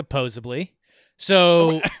Tom? Supposedly.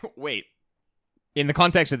 So, Wait. In the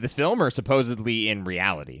context of this film, or supposedly in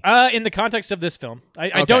reality? in the context of this film, I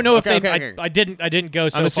Okay, don't know if okay, they. okay. I didn't go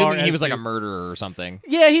so I'm far. assuming he as was like to- a murderer or something.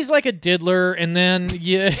 Yeah, he's like a diddler, and then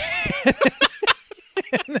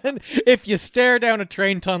and then if you stare down a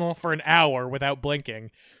train tunnel for an hour without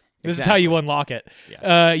blinking, this is how you unlock it.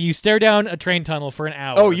 Yeah. You stare down a train tunnel for an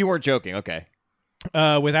hour. Oh, you weren't joking. Okay.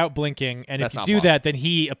 Without blinking, and That's if you not do possible. that, then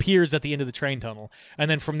he appears at the end of the train tunnel,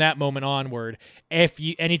 and then from that moment onward,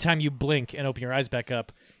 anytime you blink and open your eyes back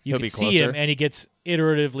up, you He'll can be see him, closer. and he gets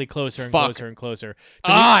iteratively closer and Fuck. closer and closer.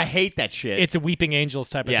 So I hate that shit. it's a Weeping Angels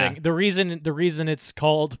type of Yeah. thing. The reason it's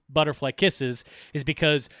called Butterfly Kisses is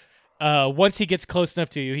because once he gets close enough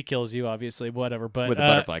to you, he kills you, obviously, whatever. But with a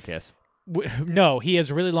butterfly kiss. no, he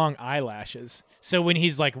has really long eyelashes. So when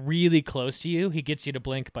he's like really close to you, he gets you to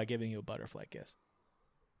blink by giving you a butterfly kiss.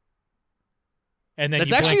 And then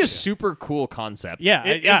That's you actually blink a super cool concept. yeah,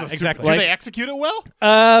 It is yeah, a super- exactly. Do they execute it well?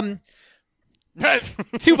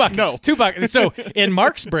 Two buckets. No. Two buckets. So in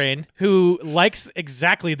Mark's brain, who likes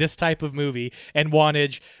exactly this type of movie and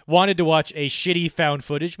wanted to watch a shitty found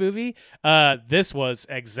footage movie, this was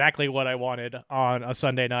exactly what I wanted on a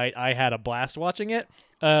Sunday night. I had a blast watching it.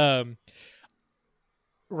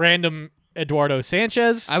 Random Eduardo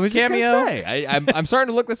Sanchez I was just cameo. gonna say. I'm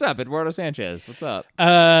starting to look this up. Eduardo Sanchez. What's up?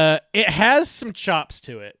 It has some chops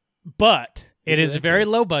to it, but it is very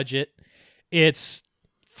low budget. It's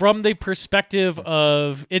from the perspective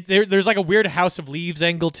of it. There's like a weird House of Leaves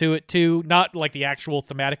angle to it too. Not like the actual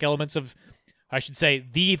thematic elements of, I should say,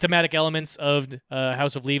 the thematic elements of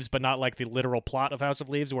House of Leaves, but not like the literal plot of House of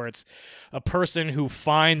Leaves, where it's a person who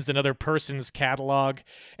finds another person's catalog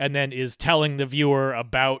and then is telling the viewer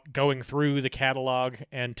about going through the catalog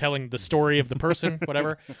and telling the story of the person,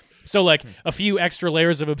 whatever. So like a few extra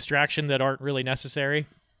layers of abstraction that aren't really necessary.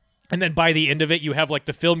 And then by the end of it, you have like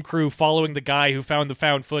the film crew following the guy who found the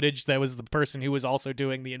found footage that was the person who was also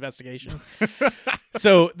doing the investigation.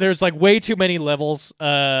 So there's like way too many levels,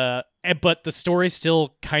 but the story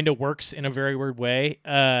still kind of works in a very weird way.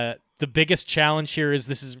 The biggest challenge here is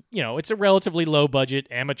this is, it's a relatively low budget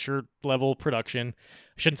amateur level production.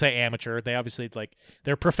 I shouldn't say amateur. They obviously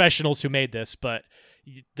they're professionals who made this, but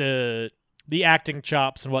the acting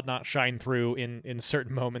chops and whatnot shine through in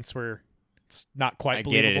certain moments where it's not quite I get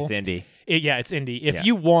believable. it. It's indie. Yeah, it's indie. If Yeah.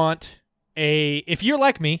 you want if you're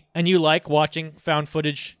like me and you like watching found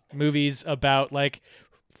footage movies about like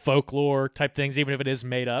folklore type things, even if it is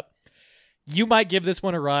made up, you might give this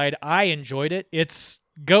one a ride. I enjoyed it. It's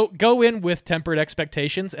go in with tempered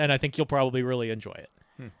expectations, and I think you'll probably really enjoy it.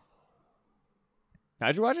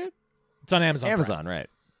 How'd you watch it? It's on Amazon. Amazon, right?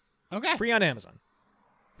 Okay. Prime. Free on Amazon.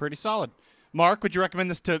 Pretty solid. Mark, would you recommend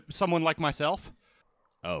this to someone like myself?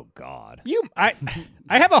 Oh God. I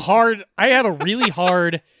have a really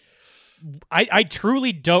hard. I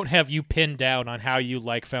truly don't have you pinned down on how you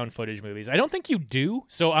like found footage movies. I don't think you do,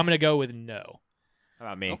 so I'm gonna go with no. How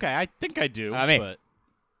about me? Okay, I think I do. I mean- but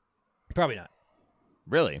Probably not.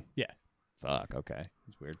 Really? Yeah. Fuck. Okay.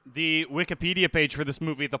 That's weird. the Wikipedia page for this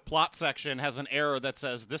movie, the plot section, has an error that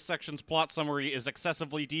says this section's plot summary is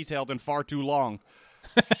excessively detailed and far too long.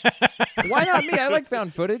 Why not me? I like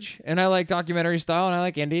found footage, and I like documentary style, and I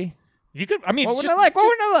like indie. You could. I mean, What it's wouldn't I like? What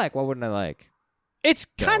wouldn't I like? What wouldn't I like? It's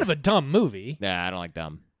kind of a dumb movie. Yeah, I don't like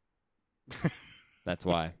dumb. That's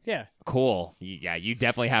why. Yeah. Cool. Yeah, you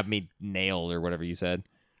definitely have me nailed or whatever you said.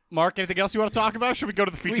 Mark, anything else you want to talk about? Or should we go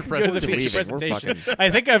to the feature We can go to the presentation? feature We're presentation.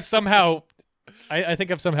 I think I've somehow, I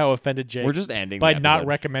think I've somehow offended Jake We're just ending by the not episode.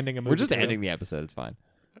 recommending a movie. We're just to him. ending the episode. It's fine.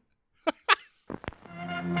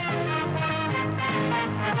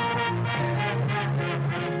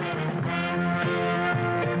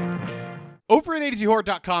 Over at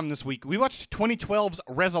ADZHorror.com this week, we watched 2012's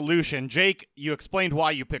Resolution. Jake, you explained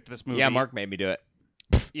why you picked this movie. Yeah, Mark made me do it.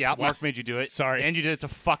 Yeah, Mark made you do it. Sorry. And you did it to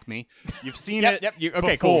fuck me. You've seen Yep. it Yep.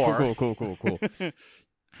 Okay. before. Cool.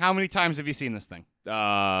 How many times have you seen this thing?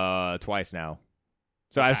 Twice now.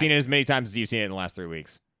 So I've Okay. seen it as many times as you've seen it in the last 3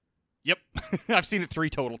 weeks. Yep. I've seen it 3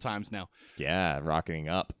 total times now. Yeah, rocketing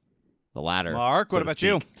up the ladder. Mark, so what to about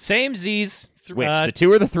you? speak. Same Z's. Which the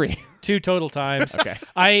 2 or the 3? 2 total times. Okay.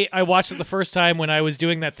 I watched it the first time when I was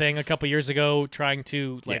doing that thing a couple years ago, trying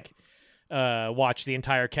to watch the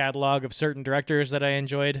entire catalog of certain directors that I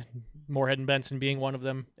enjoyed. Moorhead and Benson being one of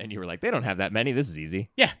them. And you were like, they don't have that many. This is easy.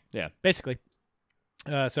 Yeah. Yeah. Basically.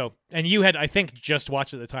 And you had, I think, just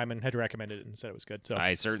watched it at the time and had recommended it and said it was good. So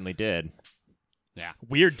I certainly did.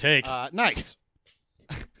 weird take. Nice.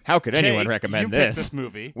 How could anyone Jake, recommend you picked this? this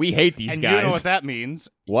movie. We hate these And guys. you know what that means.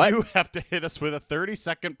 What? You have to hit us with a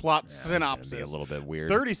 30-second plot It's gonna synopsis. be a little bit weird.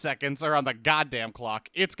 30 seconds are on the goddamn clock.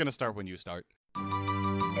 It's going to start when you start.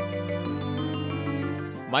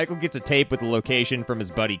 Michael gets a tape with the location from his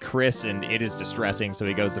buddy Chris, and it is distressing, so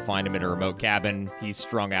he goes to find him at a remote cabin. He's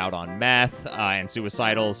strung out on meth and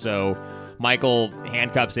suicidal, so Michael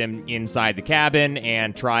handcuffs him inside the cabin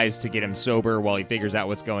and tries to get him sober while he figures out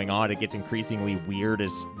what's going on. It gets increasingly weird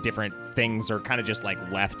as different things are kind of just like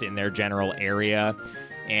left in their general area.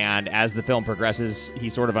 And as the film progresses, he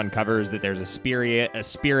sort of uncovers that there's a spirit,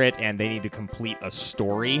 and they need to complete a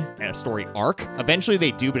story and a story arc. Eventually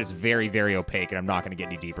they do, but it's very, very opaque, and I'm not going to get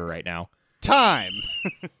any deeper right now. Time.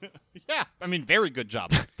 Yeah, I mean, very good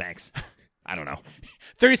job. Thanks. I don't know.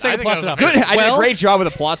 30-second think plot that was a synopsis. Good. I did Well, a great job with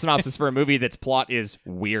a plot synopsis for a movie that's plot is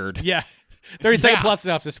weird. Yeah. 30-second Yeah. plot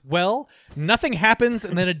synopsis. Well, nothing happens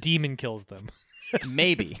and then a demon kills them.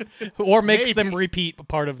 Maybe. Or makes Maybe. them repeat a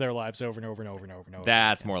part of their lives over and over and over and over and over.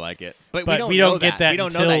 That's more like it. But But we we don't don't know get that We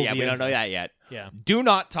don't know until that yet. the We don't know endless. that yet. Yeah. Do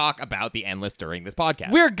not talk about the endless during this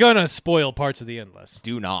podcast. We're gonna spoil parts of the endless.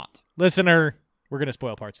 Do not. Listener, we're gonna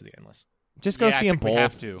spoil parts of the endless. Just go Yeah, I see them think we both.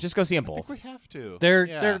 have to. Just go see them I both. think we have to.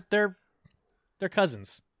 They're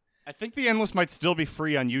cousins. I think the Endless might still be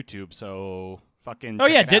free on YouTube, so fucking Oh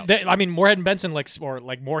check yeah, it out. I mean Moorhead and Benson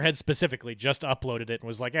Moorhead specifically just uploaded it and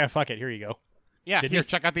was like, fuck it, here you go. Yeah, Didn't here, he?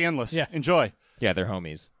 check out the Endless. Yeah. Enjoy. Yeah, they're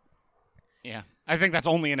homies. Yeah. I think that's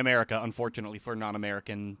only in America, unfortunately, for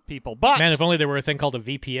non-American people. But Man, if only there were a thing called a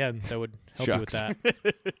VPN that would help you with Shucks.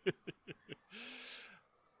 that.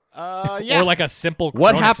 yeah, Or like a simple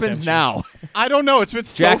What Chrome happens extension. now? I don't know. It's been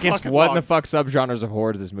so Jackass, fucking what long. in the fuck subgenres of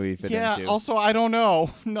horror does this movie fit Yeah. into? Also, I don't know.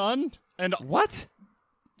 None. And What?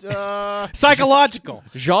 Psychological.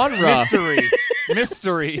 Genre.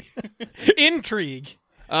 mystery. Intrigue.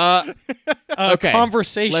 Okay.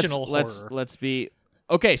 Conversational horror. Let's be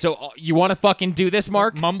okay. So you want to fucking do this,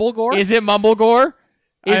 Mark? Mumblegore? Is it Mumblegore?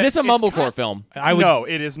 Is I- this a it's Mumblecore kind- film? I would, No,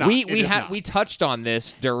 it is not. We It is not. we touched on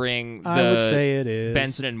this during I would the say it is.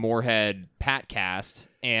 Benson and Moorhead Patcast,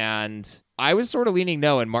 and I was sort of leaning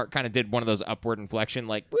no, and Mark kind of did one of those upward inflection,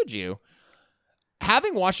 like, would you?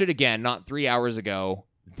 Having watched it again, not 3 hours ago,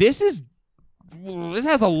 this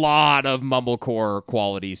has a lot of Mumblecore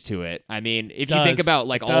qualities to it. I mean, if you think Does. about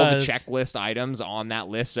like all the Does. checklist items on that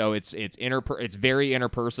list, so it's very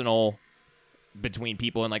interpersonal between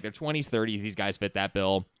people in like their 20s, 30s. These guys fit that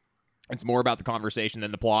bill. It's more about the conversation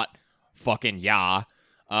than the plot. fucking yeah.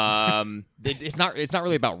 It's not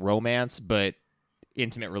really about romance, but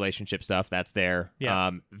intimate relationship stuff that's there.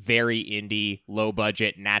 Yeah. Very indie, low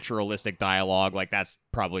budget, naturalistic dialogue. Like that's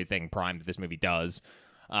probably the thing prime that this movie does.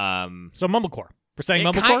 So mumblecore. We're saying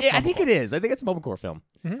mumblecore. I think it is. I think it's a mumblecore film.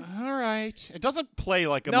 All right. It doesn't play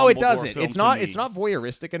like a No, it mumblecore doesn't. film It's to not. me. It's not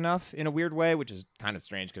voyeuristic enough in a weird way, which is kind of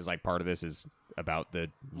strange because like part of this is about the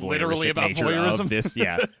Literally voyeuristic about nature voyeurism. of this.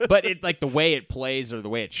 Yeah, but it like the way it plays or the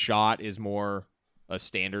way it's shot is more a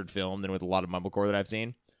standard film than with a lot of mumblecore that I've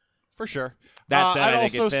seen. For sure. That said, I'd I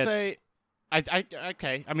think it also fits. say,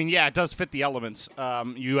 okay. I mean, yeah, it does fit the elements.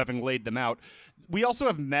 You having laid them out. We also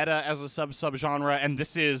have meta as a subgenre, and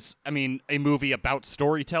this is, I mean, a movie about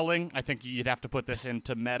storytelling. I think you'd have to put this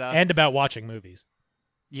into meta. And about watching movies.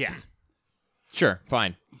 yeah. Sure,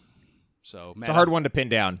 fine. So It's meta. a hard one to pin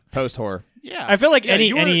down. Post horror. Yeah. I feel like Yeah,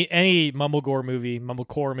 you were- any mumblecore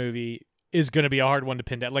movie is going to be a hard one to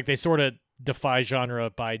pin down. Like they sort of defy genre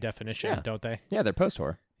by definition, Yeah. don't they? Yeah, they're post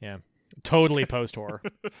horror. Yeah. Totally post horror.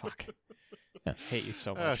 Fuck. Yeah. Hate you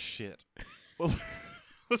so Oh much. shit. Well,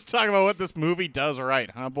 let's talk about what this movie does right,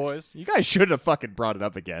 huh, boys? You guys should have fucking brought it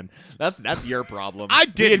up again. That's your problem. I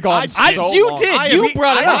We did. had gone I- so you long. did. I You am-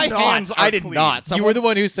 brought it my up. hands I are did clean. not. You were the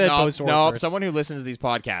one who said no, post horror No, first. someone who listens to these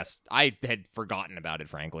podcasts, I had forgotten about it,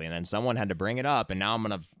 frankly, and then someone had to bring it up, and now I'm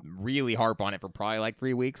gonna really harp on it for probably like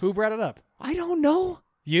 3 weeks. Who brought it up? I don't know.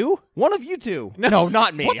 You? One of you two. No,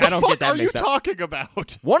 not me. What the I don't fuck get that are you mixed up. talking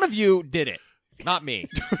about? One of you did it, not me.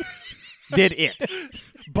 Did it?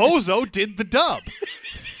 Bozo did the dub.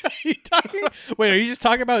 Wait, are you just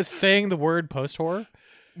talking about saying the word post horror?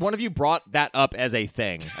 One of you brought that up as a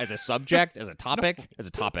thing, as a subject, as a topic, as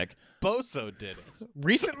a topic. Bozo did it.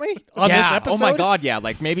 Recently? On yeah. this episode? Oh my god, yeah,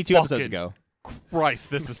 like maybe 2 episodes Fucking ago. Christ,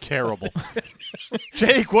 this is terrible.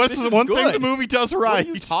 Jake, what's This the is one thing good. the movie does What right?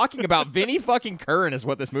 are you talking about? Vinny fucking Curran is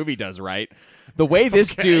what this movie does right. The way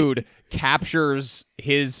this dude captures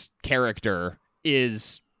his character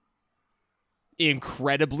is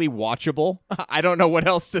incredibly watchable. I don't know what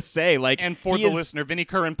else to say. Like, And for he the is- listener, Vinnie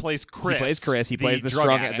Curran plays Chris. He plays Chris. He plays the drug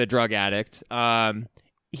drug addict. addict.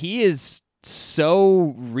 He is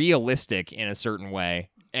so realistic in a certain way.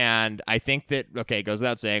 And I think that, okay, it goes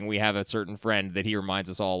without saying, we have a certain friend that he reminds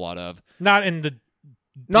us all a lot of. Not in the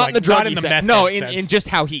Not in the drug not in the method no, sense. in just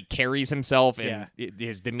how he carries himself and Yeah.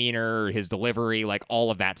 his demeanor, his delivery, like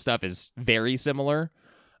all of that stuff is very similar.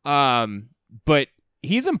 But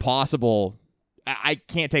he's impossible. I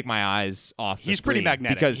can't take my eyes off. The He's pretty screen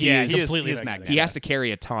magnetic. because he yeah, is he is completely magnetic. magnetic. he has to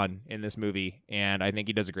carry a ton in this movie, and I think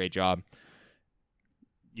he does a great job.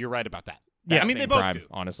 You're right about that. Yeah. I mean, they Name both Prime, do.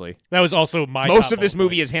 honestly. That was also my Most top of this bullet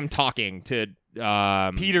movie point. is him talking to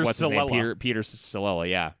Peter what's his name? Salella. Peter Salella.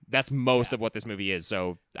 Yeah, that's most of what this movie is.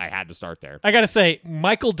 So I had to start there. I gotta say,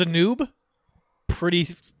 Michael Danube, pretty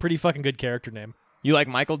fucking good character name. You like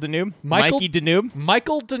Michael Danube? Michael- Mikey Danube?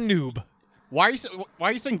 Michael Danube. Why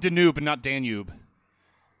are you saying Danube and not Danube?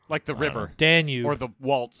 Like the river Danube. or the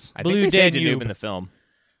waltz. I Blue think they say Danube. Danube in the film.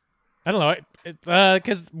 I don't know.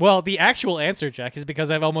 Because, the actual answer, Jack, is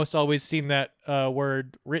because I've almost always seen that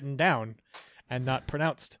word written down and not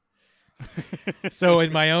pronounced. So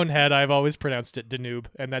in my own head, I've always pronounced it Danube,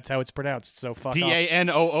 and that's how it's pronounced. So fuck off.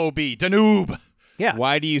 Danoob. Danube. Yeah.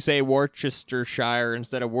 Why do you say Worcestershire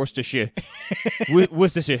instead of Worcestershire?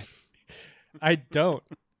 Worcestershire. I don't.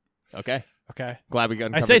 Okay. Okay. Glad we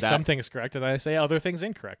got I say some things correct, and I say other things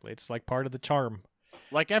incorrectly. It's like part of the charm.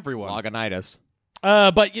 Like everyone. Lagunitis.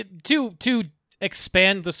 But to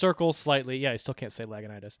expand the circle slightly, yeah, I still can't say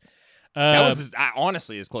Lagunitis. That was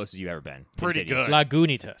honestly as close as you've ever been. Pretty Continue. good.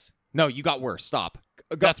 Lagunitas. No, you got worse. Stop.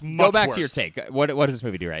 That's Go much back worse. to your take. What does this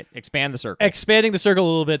movie do right? Expand the circle. Expanding the circle a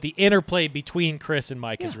little bit, the interplay between Chris and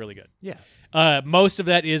Mike is really good. Yeah. Most of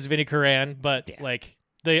that is Vinnie Curran, but Yeah. like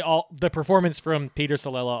the performance from Peter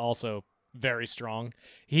Salella also very strong.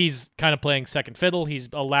 He's kind of playing second fiddle. He's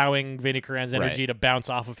allowing Vinnie Curran's energy to bounce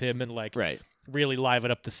off of him and like Right. really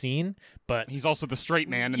liven up the scene. But He's also the straight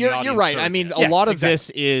man. In You're the audience right. surrogate. I mean, Yeah, a lot of exactly. this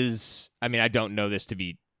is. I mean, I don't know this to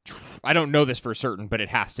be. I don't know this for certain, but it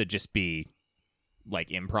has to just be like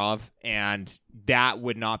improv, and that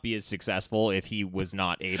would not be as successful if he was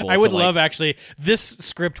not able. I would to, like, love actually. This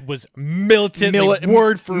script was militantly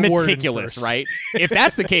word for word meticulous, first. right? If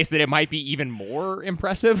that's the case, then it might be even more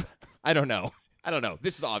impressive. I don't know.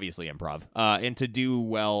 This is obviously improv, and to do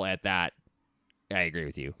well at that, I agree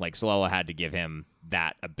with you. Like Salella had to give him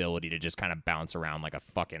that ability to just kind of bounce around like a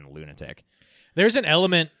fucking lunatic. There's an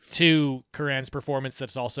element to Curran's performance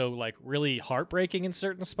that's also like really heartbreaking in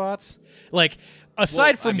certain spots. Like aside Well,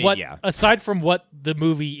 I from mean, what yeah. aside from what the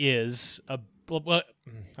movie is,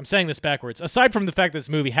 I'm saying this backwards. Aside from the fact that this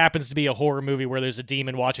movie happens to be a horror movie where there's a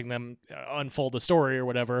demon watching them unfold a story or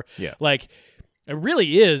whatever, like it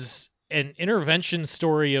really is an intervention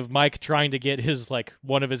story of Mike trying to get his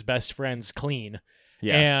one of his best friends clean.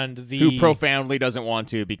 Yeah. And who profoundly doesn't want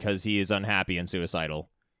to because he is unhappy and suicidal.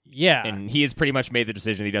 Yeah. And he has pretty much made the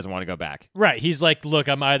decision he doesn't want to go back. Right. He's like, look,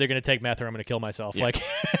 I'm either going to take meth or I'm going to kill myself. Yeah. Like,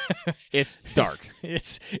 it's dark.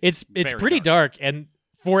 It's Very pretty dark. And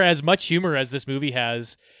for as much humor as this movie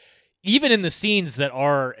has, even in the scenes that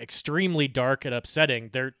are extremely dark and upsetting,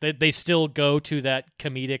 they still go to that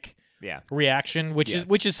comedic reaction, which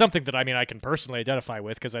is something that I can personally identify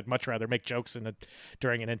with because I'd much rather make jokes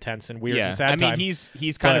during an intense and weird and sad time.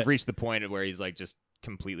 He's kind of reached the point where he's like just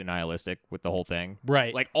completely nihilistic with the whole thing.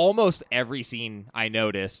 Right. Like almost every scene I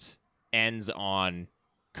noticed ends on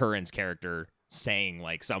Curran's character saying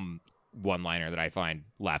like some one-liner that I find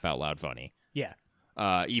laugh out loud funny. Yeah.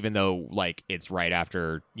 Even though like it's right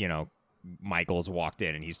after, Michael's walked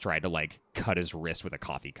in and he's tried to like cut his wrist with a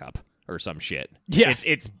coffee cup or some shit. Yeah.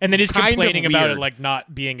 It's and then he's kind of complaining about weird. it like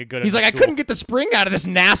not being a good He's like, I couldn't get the spring out of this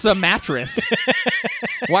NASA mattress.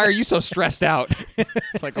 Why are you so stressed out?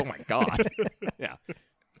 It's like, oh my God.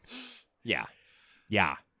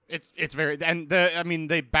 Yeah. It's very, and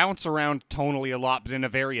they bounce around tonally a lot, but in a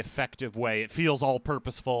very effective way. It feels all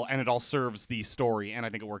purposeful, and it all serves the story, and I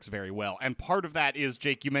think it works very well. And part of that is,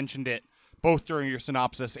 Jake, you mentioned it both during your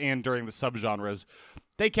synopsis and during the subgenres.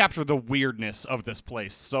 They capture the weirdness of this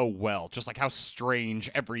place so well, just like how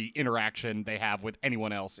strange every interaction they have with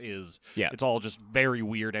anyone else is. Yeah. It's all just very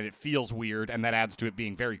weird, and it feels weird, and that adds to it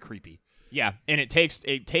being very creepy. Yeah, and it takes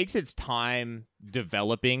its time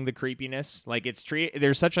developing the creepiness. Like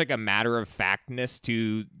there's such like a matter of factness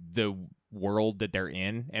to the world that they're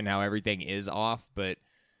in and how everything is off, but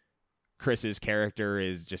Chris's character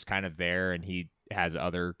is just kind of there, and he has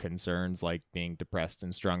other concerns like being depressed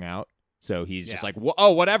and strung out. So he's just like,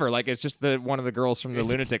 oh, whatever. Like it's just one of the girls from the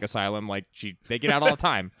lunatic asylum. Like they get out all the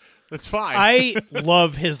time. That's fine. I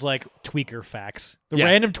love his like tweaker facts, the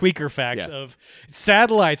random tweaker facts of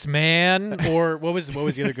satellites, man, or what was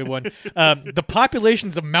the other good one? The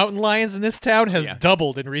populations of mountain lions in this town has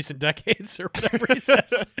doubled in recent decades, or whatever he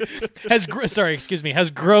says. Has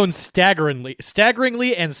grown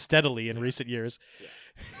staggeringly and steadily in recent years.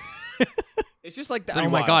 It's just like, oh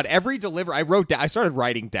my God, every delivery I started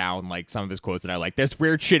writing down like some of his quotes and I like, there's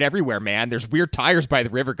weird shit everywhere, man. There's weird tires by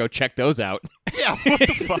the river. Go check those out. Yeah, what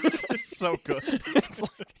the fuck? It's so good. It's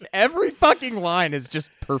like every fucking line is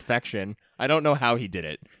just perfection. I don't know how he did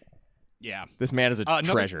it. Yeah. This man is a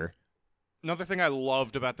treasure. Another thing I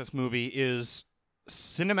loved about this movie is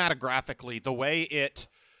cinematographically, the way it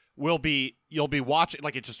will be, you'll be watching,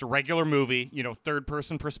 like it's just a regular movie, third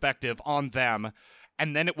person perspective on them,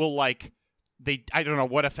 and then it will like, I don't know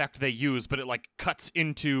what effect they use, but it like cuts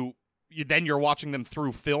into, then you're watching them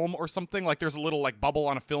through film or something. Like there's a little like bubble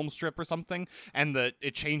on a film strip or something, and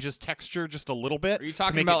it changes texture just a the Are you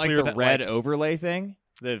talking about like the red overlay thing?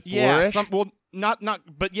 The flourish?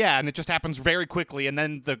 But yeah, and it just happens very quickly, and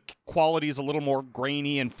then the quality is a little more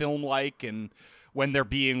grainy and film-like, and when they're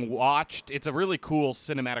being watched, it's a really cool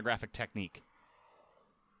cinematographic technique.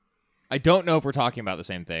 I don't know if we're talking about the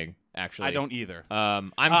same thing, actually. I don't either.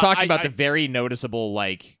 I'm talking about the very noticeable,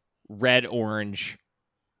 like, red-orange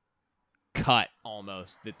cut,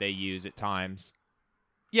 almost, that they use at times.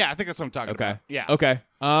 Yeah, I think that's what I'm talking about. Yeah. Okay.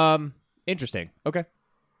 Interesting. Okay.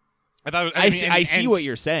 I see what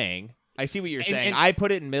you're saying. I see what you're saying. and- I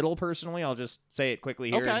put it in middle, personally. I'll just say it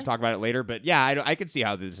quickly here Okay. and talk about it later. But, yeah, I can see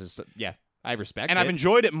how this is... Yeah, I respect it. And I've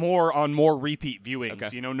enjoyed it more on more repeat viewings,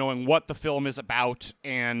 Okay. knowing what the film is about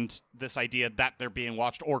and this idea that they're being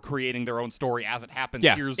watched or creating their own story as it happens.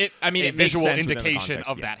 Yeah. Here's it makes visual sense within the indication context.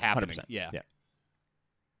 of Yeah, that happening. 100%. Yeah.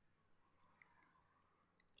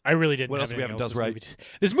 I really didn't. What have else we anything haven't does right?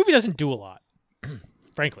 This movie doesn't do a lot,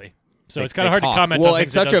 frankly. So it's They kind of hard talk. to comment well, on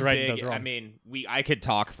it's things such it does a right big, and does wrong. I mean, I could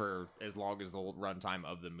talk for as long as the whole runtime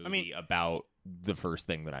of the movie about the first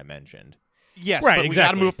thing that I mentioned. Yes, Right, but we got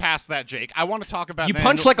exactly. to move past that, Jake. I want to talk about You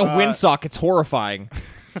punch like a windsock. It's horrifying.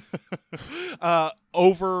 I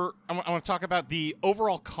want to talk about the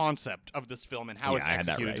overall concept of this film and how Yeah, it's I had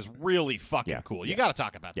that executed right. is really fucking Yeah, cool. yeah. You got to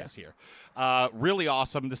talk about this here. Really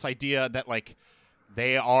awesome. This idea that like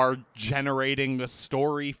they are generating a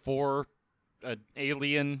story for an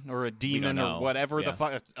alien or a demon know. or whatever Yeah. the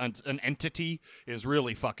fuck, an entity is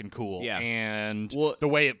really fucking cool. Yeah. And Well- the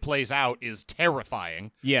way it plays out is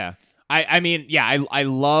terrifying. Yeah. I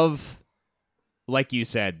love, like you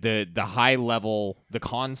said, the high level, the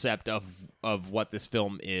concept of what this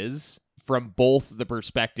film is from both the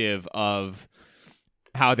perspective of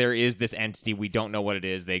how there is this entity, we don't know what it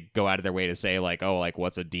is. They go out of their way to say like, oh, like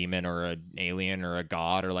what's a demon or an alien or a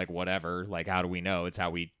god or like whatever. Like, how do we know? It's how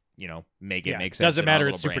we, make it make sense. Doesn't in our matter,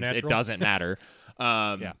 little it's brains. supernatural. It doesn't matter.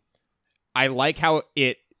 Yeah. I like how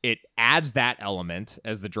it adds that element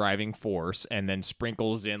as the driving force and then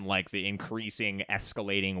sprinkles in like the increasing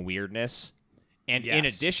escalating weirdness. And in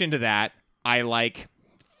Yes. addition to that, I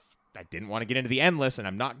didn't want to get into the endless and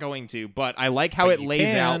I'm not going to, but I like how But it you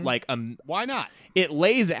lays out can. like Why not? it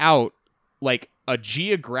lays out like a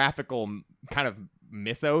geographical kind of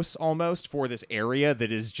mythos almost for this area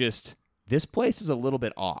that is just, this place is a little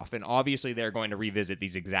bit off. And obviously they're going to revisit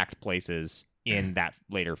these exact places in that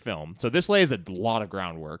later film. So this lays a lot of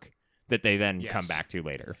groundwork that they then come Yes. back to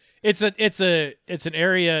later. It's an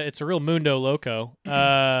area. It's a real mundo loco.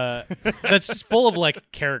 That's full of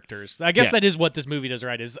like characters. I guess Yeah. that is what this movie does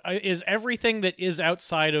right. Is everything that is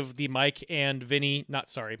outside of the Mike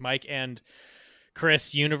and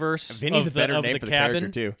Chris universe. Vinny's of a better the, name of for the the cabin.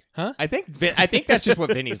 character too. Huh? I think that's just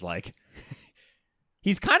what Vinny's like.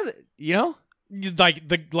 He's kind of,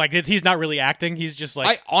 He's not really acting. He's just like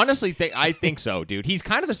I honestly think so, dude. He's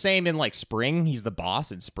kind of the same in like Spring. He's the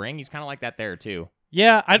boss in Spring. He's kind of like that there too.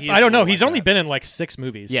 yeah. I He is don't a know. little He's like only that. been in like 6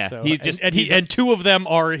 movies. Yeah, so, he's just- and 2 of them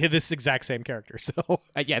are this exact same character. So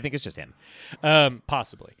Yeah, I think it's just him.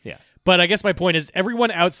 possibly. Yeah. But I guess my point is everyone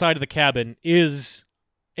outside of the cabin is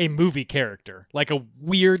a movie character, like a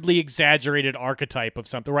weirdly exaggerated archetype of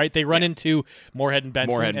something, right? They run into Moorhead and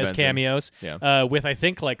Benson Moorhead and as Benson. cameos, Yeah. with I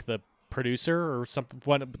think like the producer or something.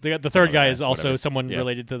 The third guy that, is also whatever. someone Yeah.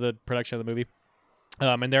 related to the production of the movie.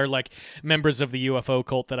 And they're like members of the UFO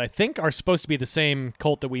cult that I think are supposed to be the same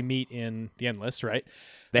cult that we meet in The Endless, right?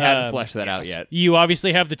 They haven't fleshed that out yet. You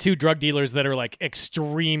obviously have the 2 drug dealers that are like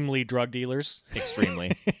extremely drug dealers.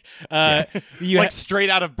 Extremely. You Like straight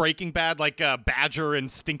out of Breaking Bad, like Badger and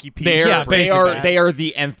Stinky Pete. They Yeah, are basically. they are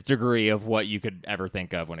the nth degree of what you could ever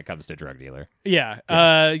think of when it comes to drug dealer.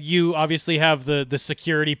 Yeah. You obviously have the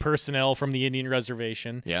security personnel from the Indian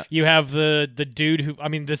reservation. Yeah. You have the dude who, I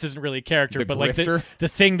mean, this isn't really a character, The but like grifter? the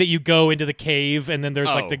thing that you go into the cave and then there's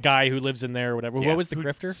like Oh. the guy who lives in there or whatever. Yeah. What was the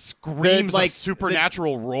grifter? Screams The, like, a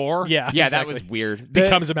supernatural roar. Yeah. Yeah, exactly. that was weird.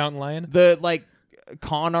 Becomes a mountain lion. the like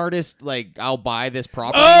con artist, like I'll buy this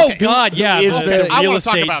property. Oh, Who- God, who yeah, is the the, kind of I real wanna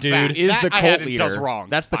talk estate about dude. that. is That the I had cult it leader. does wrong,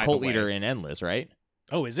 That's the by cult the leader way. in Endless, right?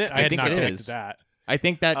 Oh, is it? I I had think not it connected is. that. I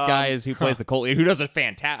think that guy is who plays the cult leader, who does a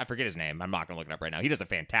fantastic. I forget his name. I'm not going to look it up right now. He does a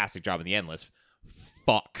fantastic job in the Endless.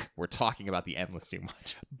 Fuck, we're talking about the Endless too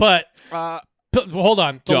much. But Uh, well, hold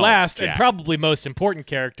on. The Don't, last and Jack. probably most important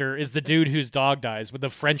character is the dude whose whatever the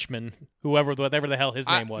Frenchman, whatever the hell his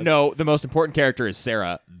name was. No, the most important character is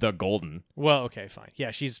Sarah, the Golden. Well, okay, fine.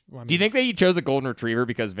 Yeah, she's. I mean, Do you think they chose a Golden Retriever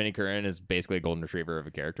because Vinnie Curran is basically a Golden Retriever of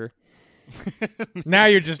a character? now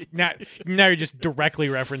you're just you're just directly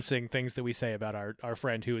referencing things that we say about our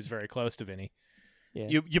friend who is very close to Vinny.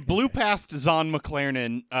 You blew past Zahn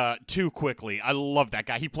McClarnon too quickly. I love that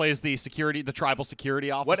guy. He plays the tribal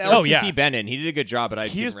security officer. What else Oh, has yeah. he been in? He did a good job, but I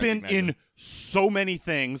He has didn't been recognize in him. so many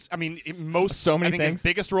things. I mean, So many I think things? his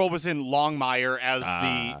biggest role was in Longmire as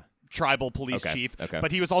the tribal police Okay, chief. okay.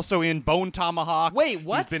 But he was also in Bone Tomahawk. Wait,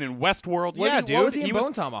 what? He's been in Westworld. What Yeah, did dude. What was he in was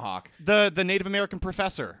Bone Tomahawk? the Native American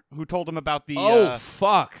professor who told him about the Oh,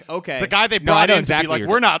 fuck. Okay. the guy they No, I brought know in exactly to be what like, you're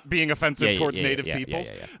we're not being offensive Yeah, yeah, towards yeah, Native yeah,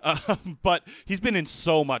 peoples. yeah, But he's been in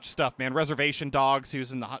so much stuff, man. Reservation Dogs. He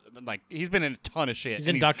was in he's been in a ton of shit. He's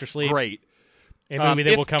and in Dr. Sleep. Great. A movie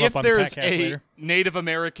that will come if up on the there's podcast a later. Native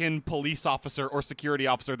American police officer or security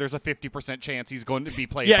officer, there's a 50% chance he's going to be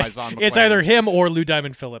played Yeah, by Zahn McClarnon. it's either him or Lou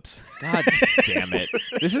Diamond Phillips. God damn it.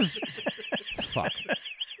 This is fuck.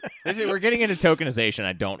 We're getting into tokenization.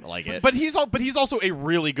 I don't like it. But he's also a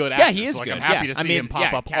really good actor. Yeah, he is so, like, good. I'm happy Yeah. to I see mean, him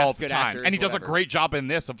pop yeah, up cast all the good time, actors, and he does a whatever. great job in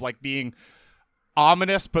this of like being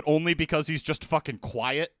ominous, but only because he's just fucking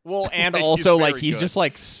quiet. well, and Like, also he's like very he's good. just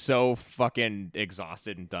like so fucking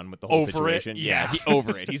exhausted and done with the whole Over it? situation. Yeah.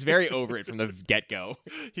 Over it. He's very over it from the get go.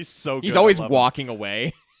 He's so good. He's always I love him. walking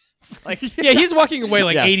away. It's like Yeah, he's walking away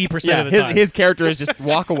like Yeah. 80% yeah, of the time. his character is just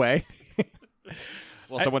walk away.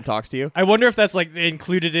 Well, someone talks to you. I wonder if that's like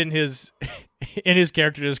included in his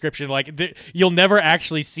character description. Like you'll never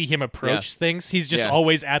actually see him approach things. He's just Yeah.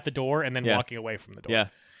 always at the door and then Yeah. walking away from the door. Yeah,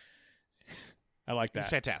 I like He's that.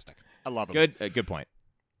 fantastic. I love him. good point.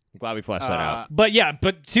 I'm glad we fleshed that out. But yeah,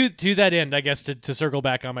 but to that end, I guess to circle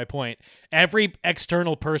back on my point, every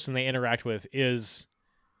external person they interact with is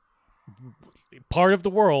part of the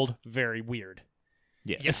world very weird.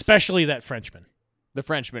 Yes. Yes. Especially that Frenchman. The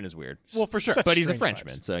Frenchman is weird. Well, for sure. Such But he's a strange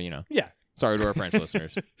Frenchman, vibes. so you know. Yeah. Sorry to our French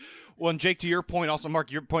listeners. Well, and Jake, to your point, also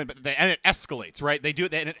Mark, your point, and it escalates, right? They do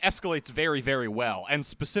it, and it escalates very, very well. And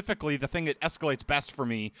specifically, the thing that escalates best for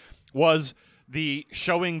me was the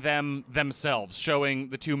showing them themselves, showing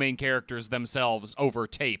the two main characters themselves over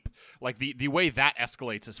tape. Like the way that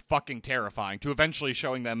escalates is fucking terrifying. To eventually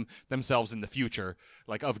showing them themselves in the future,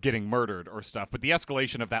 like of getting murdered or stuff. But the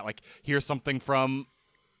escalation of that, like here's something from.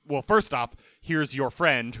 Well, first off, here's your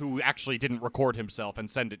friend who actually didn't record himself and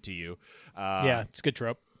send it to you. Yeah, it's a good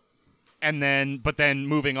trope. And then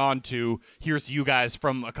moving on to here's you guys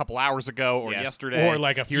from a couple hours ago or yesterday, or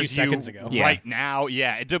like a few here's seconds you ago, right now.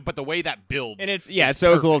 Yeah, it did, but the way that builds, And it's is it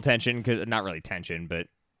shows a little perfect. tension because not really tension, but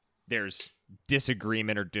there's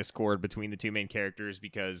disagreement or discord between the two main characters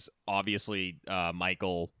because obviously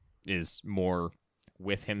Michael is more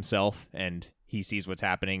with himself and he sees what's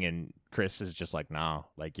happening, and Chris is just like, nah,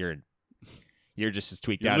 like you're just as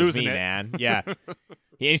tweaked You're out as losing me, it. man. Yeah.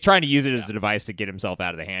 He's trying to use it as a device to get himself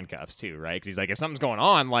out of the handcuffs too, right? Because he's like, if something's going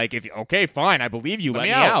on, like, okay, fine, I believe you, let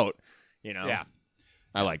me out. You know? Yeah,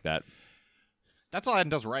 I like that. that's all Adam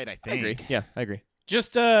does right. I I think. agree. Yeah, I agree.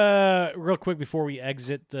 Just real quick before we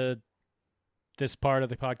exit this part of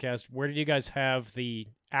the podcast, where did you guys have the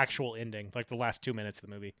actual ending, like the last 2 minutes of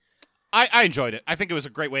the movie? I enjoyed it. I think it was a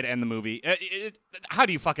great way to end the movie. How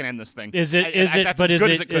do you fucking end this thing? Is it? That's But as is good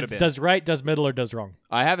it? as it could have been. Does right? Does middle? Or does wrong?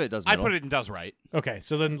 I have it does I middle. put it in does right. Okay,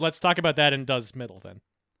 so then let's talk about that and does middle then.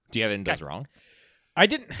 Do you have it in does wrong? I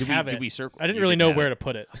didn't Do have we, it. do we circle? I didn't You really know have where it. to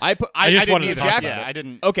put it. I put. I just didn't wanted to either. talk Yeah, about it. I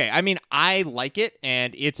didn't. Okay, I mean, I like it,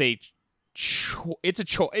 and it's a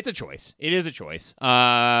choice. It is a choice.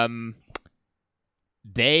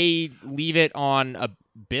 They leave it on a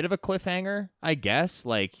bit of a cliffhanger, I guess.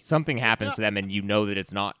 Like something happens to them, and you know that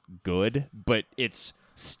it's not good, but it's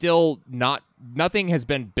still not. Nothing has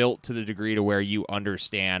been built to the degree to where you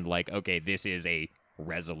understand. Like, okay, this is a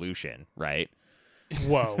resolution, right?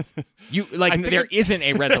 Whoa. You like I think there it- isn't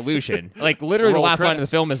a resolution. Like literally, the Roll last line of the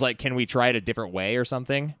credits. film is like, "Can we try it a different way or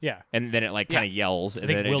something?" Yeah. And then it like kind of yells, I and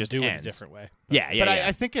think then we'll it just do it ends. a different way. Yeah, yeah, But yeah.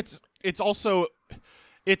 I think it's also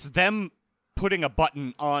it's them putting a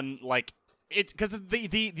button on like it because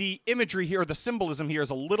the imagery here, the symbolism here is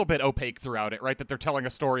a little bit opaque throughout it, right? That they're telling a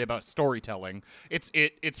story about storytelling. It's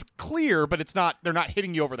clear, but it's not. They're not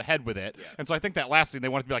hitting you over the head with it. And so I think that last scene they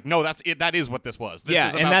want to be like, no, that's it. That is what this was. This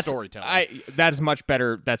is about and that's storytelling. That's much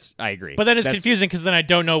better. I agree. But then it's That's- confusing because then I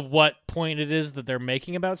don't know what point it is that they're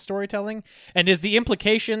making about storytelling. And is the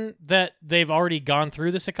implication that they've already gone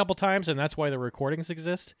through this a couple times and that's why the recordings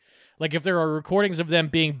exist? Like if there are recordings of them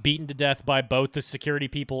being beaten to death by both the security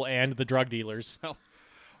people and the drug dealers.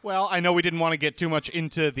 Well, I know we didn't want to get too much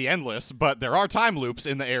into the endless, but there are time loops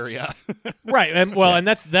in the area. Right. And well, and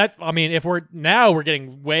that's that. I mean, if we're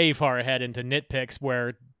getting way far ahead into nitpicks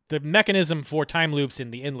where the mechanism for time loops in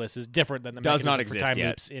the endless is different than the does mechanism not for exist time yet.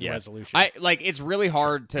 loops in Yeah. resolution. I like. It's really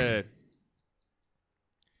hard to.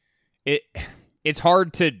 It's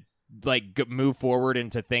hard to like move forward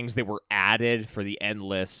into things that were added for the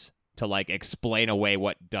endless to like explain away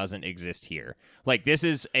what doesn't exist here. Like this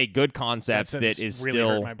is a good concept that is really still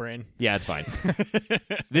hurt my brain. Yeah, it's fine.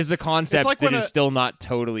 This is a concept like that when is still not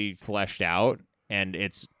totally fleshed out, and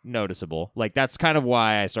it's noticeable. Like that's kind of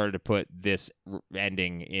why I started to put this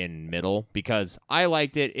ending in middle because I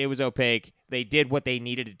liked it. It was opaque. They did what they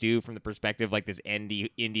needed to do from the perspective like this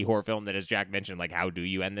indie horror film that, as Jack mentioned, like how do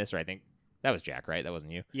you end this? Or I think that was Jack, right? That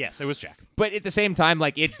wasn't you. Yes, it was Jack. But at the same time,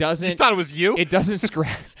 like it You doesn't. thought it was you? It doesn't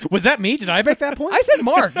scratch. Was that me? Did I make that point? I said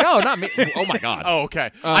Mark. No, not me. Oh my god. Oh, okay.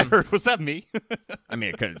 I heard. Was that me? I mean,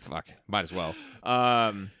 it couldn't. Fuck. Might as well.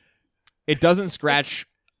 It doesn't scratch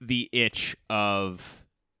the itch of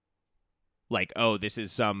like, oh, this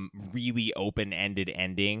is some really open-ended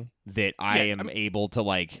ending that I am able to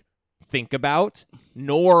like think about.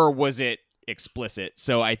 Nor was it explicit,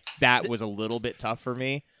 so that was a little bit tough for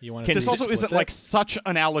me. You want Can to This also isn't like such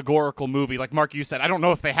an allegorical movie. Like Mark, you said, I don't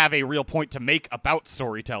know if they have a real point to make about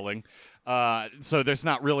storytelling. So there's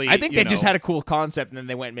not really. I think they just had a cool concept and then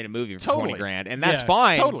they went and made a movie for Totally. $20,000, and that's Yeah,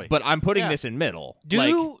 fine. totally. But I'm putting Yeah. this in middle.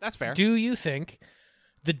 Like, that's fair. Do you think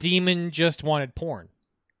the demon just wanted porn?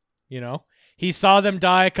 You know, he saw them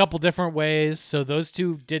die a couple different ways, so those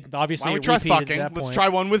two did obviously. Why don't we try repeated at fucking? that Let's point. try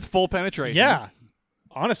one with full penetration. Yeah,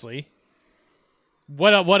 honestly,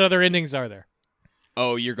 what other endings are there?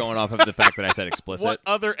 oh, you're going off of the fact that I said explicit. What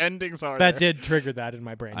other endings are That there? did trigger that in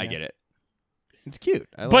my brain. I yeah. get it. It's cute.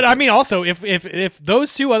 But I mean, also, if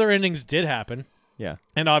those two other endings did happen, yeah.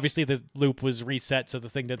 and obviously the loop was reset, so the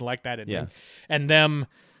thing didn't like that ending, Yeah. and them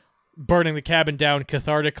burning the cabin down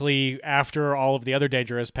cathartically after all of the other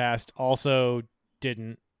danger has passed also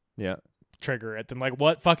didn't Yeah. trigger it, then like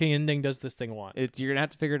what fucking ending does this thing want? You're gonna have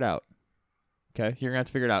to figure it out. Okay, you're gonna have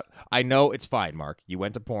to figure it out. I know it's fine, Mark. You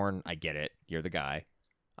went to porn. I get it. You're the guy.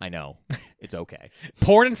 I know. It's okay.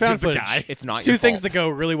 Porn and found You're the footage. guy. It's not Two your things fault. that go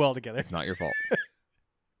really well together. It's not your fault.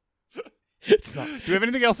 It's not. Do we have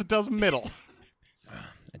anything else that does middle?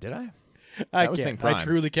 Did I? I was can't. Thing I Prime.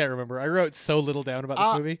 truly can't remember. I wrote so little down about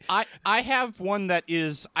this movie. I have one that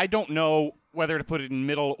is, I don't know whether to put it in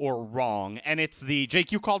middle or wrong, and it's the,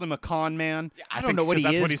 Jake, you called him a con man. I don't think know what he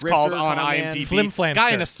that's is, what he's grifter, called on con man, IMDb. flim-flamster. Guy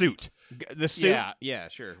in a suit. The suit. Yeah. Yeah,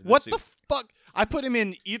 sure. What suit. the fuck? I put him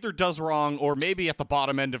in either does wrong or maybe at the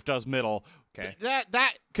bottom end of does middle. Okay. That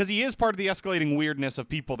because he is part of the escalating weirdness of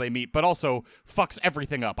people they meet, but also fucks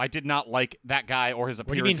everything up. I did not like that guy or his What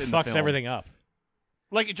do you mean appearance in the fucks film. everything up?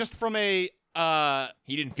 Like just from a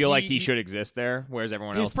He didn't feel like he he- should exist there, whereas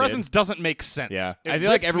everyone else his presence did. doesn't make sense. Yeah. It I feel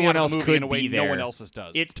like rips me everyone out of else the movie could in a way be no there. one else's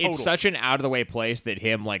does. It's Totally. such an out of the way place that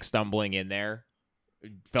him like stumbling in there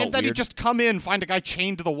felt and then weird. he'd just come in, find a guy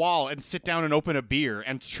chained to the wall, and sit down and open a beer,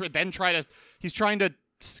 and then try to. He's trying to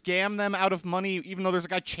scam them out of money, even though there's a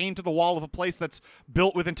guy chained to the wall of a place that's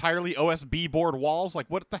built with entirely OSB board walls. Like,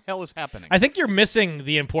 what the hell is happening? I think you're missing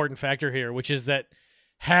the important factor here, which is that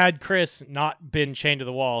had Chris not been chained to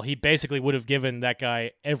the wall, he basically would have given that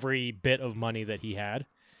guy every bit of money that he had.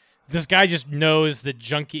 This guy just knows the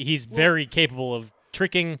junkie. He's very capable of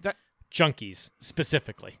tricking junkies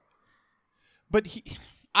specifically. But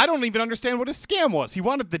I don't even understand what his scam was. He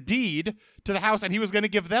wanted the deed to the house, and he was going to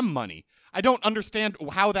give them money. I don't understand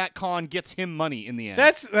how that con gets him money in the end.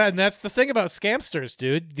 That's the thing about scamsters,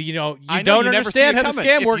 dude. You know, I you know, don't you never see understand it how the coming.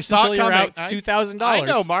 scam If you works saw it until you're coming, out $2,000. I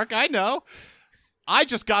know, Mark. I know. I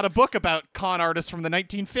just got a book about con artists from the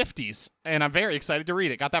 1950s, and I'm very excited to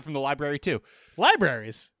read it. Got that from the library, too.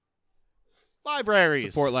 Libraries.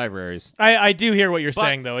 Libraries. support libraries. I do hear what you're But-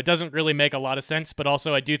 saying, though. It doesn't really make a lot of sense, but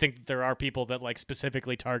also I do think that there are people that like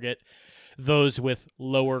specifically target those with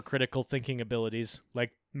lower critical thinking abilities,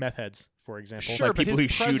 like meth heads, for example. Sure, Like but people his who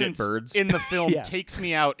shoot at presence birds. in the film Yeah. takes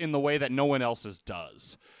me out in the way that no one else's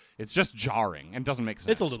does. It's just jarring and doesn't make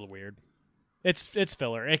sense. It's a little weird. It's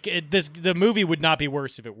filler. The movie would not be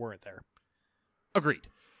worse if it weren't there. Agreed.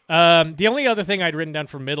 The only other thing I'd written down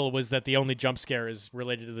for middle was that the only jump scare is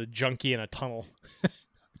related to the junkie in a tunnel.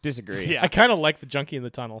 Disagree. Yeah. I kind of like the junkie in the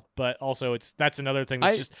tunnel, but also that's another thing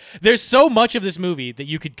that's I- just there's so much of this movie that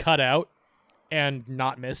you could cut out and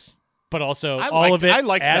not miss, but also all of it I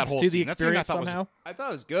liked that adds whole to the scene. That scene I experience thought was- somehow. I thought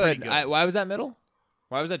it was Pretty good. good. Why was that middle?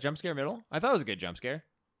 Why was that jump scare middle? I thought it was a good jump scare.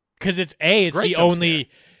 Because it's Great the jump only.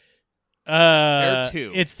 There are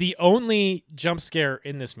two. It's the only jump scare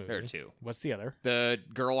in this movie. There are two. What's the other? The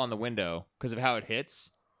girl on the window, because of how it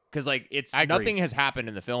hits. Because like I agree. nothing has happened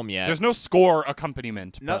in the film yet. There's no score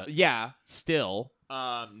accompaniment. No, but yeah, still.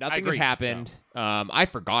 Nothing has agree, happened. I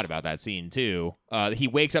forgot about that scene too. He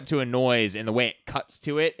wakes up to a noise, and the way it cuts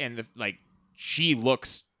to it, and she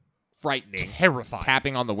looks frightening, terrifying.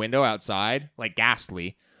 tapping on the window outside, like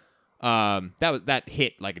ghastly. That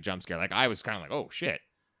hit like a jump scare. Like I was kind of like, oh shit.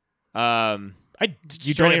 I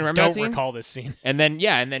You straight don't up even remember that scene? recall this scene. And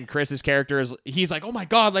then Chris's character he's like, oh my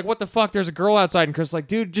god, like what the fuck? There's a girl outside, and Chris is like,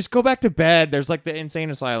 dude, just go back to bed. There's like the insane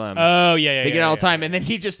asylum. Oh yeah. They get yeah, it all yeah, the time, yeah.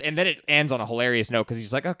 and then it ends on a hilarious note because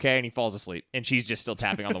he's like, okay, and he falls asleep, and she's just still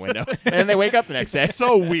tapping on the window, and then they wake up the next day, It's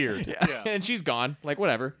so weird. Yeah. and she's gone, like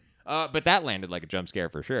whatever. But that landed like a jump scare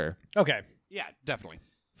for sure. Okay, Yeah, definitely.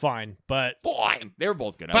 fine, but Fine, they were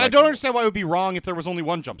both good. But I liked don't them. understand why it would be wrong if there was only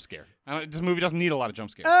one jump scare. This movie doesn't need a lot of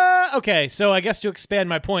jump scares. okay. So I guess to expand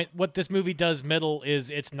my point, what this movie does middle is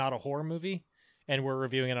it's not a horror movie, and we're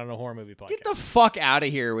reviewing it on a horror movie podcast. Get the fuck out of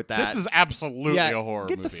here with that. This is absolutely yeah, a horror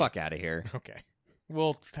Get movie. the fuck out of here. Okay,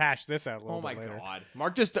 we'll hash this out a little Oh my bit later. god,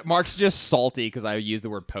 Mark's just salty because I used the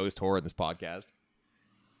word post horror in this podcast.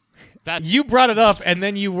 That's You brought it up, and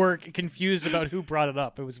then you were confused about who brought it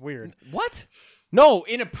up. It was weird. What? No,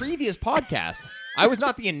 in a previous podcast, I was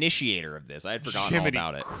not the initiator of this. I had forgotten all Jiminy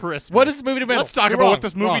about it. Christmas. What does this movie do? Let's talk You're about wrong. what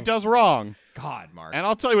this movie Wrong. does wrong. God, Mark. And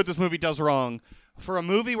I'll tell you what this movie does wrong. For a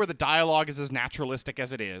movie where the dialogue is as naturalistic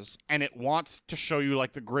as it is, and it wants to show you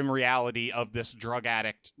like the grim reality of this drug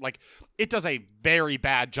addict, like it does a very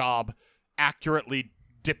bad job accurately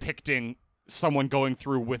depicting someone going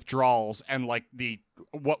through withdrawals and like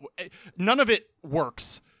none of it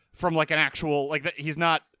works from like an actual like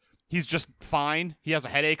he's just fine. He has a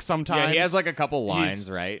headache sometimes. yeah, he has like a couple He's- lines,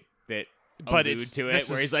 right? That But allude it's- to it, this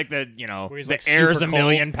where is- he's like the he's, the like, air's super a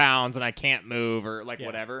million pounds and I can't move or like Yeah.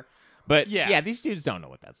 whatever. But Yeah. yeah, these dudes don't know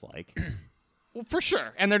what that's like. Well, for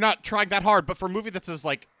sure. And they're not trying that hard, but for a movie that's as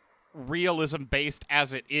like realism based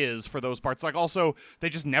as it is for those parts. Like, also, they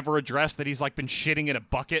just never address that he's like been shitting in a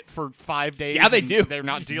bucket for 5 days. Yeah, they and do. They're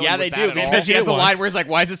not dealing Yeah, with they that do. at all. Because he has the Once. line where he's like,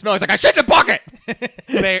 "Why does it smell?" He's like, "I shit in a bucket."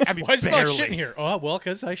 I mean, Why does it smell like barely. shit in here? Oh, well,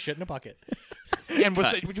 because I shit in a bucket. And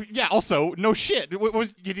also, no shit.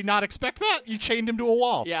 Did you not expect that? You chained him to a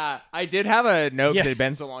wall. Yeah, I did have a note Yeah. that had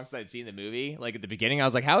been so long since I'd seen the movie. Like at the beginning, I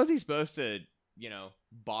was like, "How is he supposed to,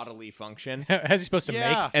 bodily function?" How's he supposed to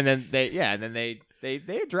Yeah. And then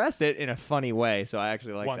they addressed it in a funny way. So I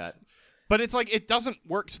actually like Once. that. But it's like, it doesn't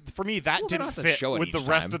work. For me, that Well, they don't didn't have to fit show it with the each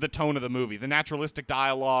rest time. of the tone of the movie. The naturalistic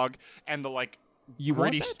dialogue and the, like, gritty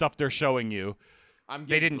want that? stuff they're showing you.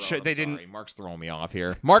 They didn't show- they didn't- Sorry. Mark's throwing me off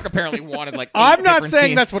here. Mark apparently wanted like. I'm not different saying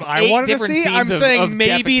scenes- that's what I 8 wanted to different see. I'm scenes saying of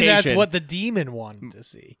maybe that's defecation. what the demon wanted to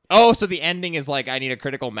see. Oh, so the ending is like I need a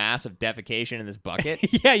critical mass of defecation in this bucket.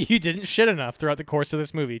 Yeah, you didn't shit enough throughout the course of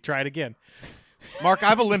this movie. Try it again. Mark, I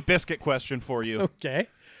have a Limp Bizkit question for you. Okay.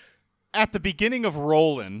 At the beginning of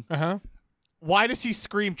Rollin', Uh-huh. why does he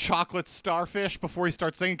scream chocolate starfish before he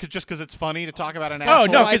starts singing? Just because it's funny to talk about an Oh, asshole?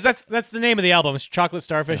 no, because that's the name of the album. It's Chocolate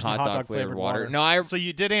Starfish and hot dog flavored water. No, I So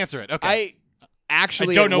you did answer it. Okay. I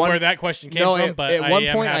actually I don't know at one, where that question came no, from, but at one I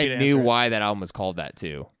am point happy I to knew answer it. why that album was called that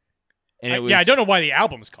too. And it was Yeah, I don't know why the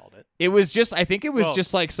album's called it. It was just I think it was Well,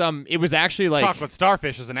 just like some it was actually like chocolate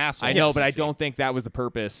starfish is an asshole. I know, Yes, but I see. don't think that was the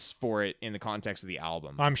purpose for it in the context of the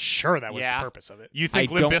album. I'm sure that was Yeah. the purpose of it. You I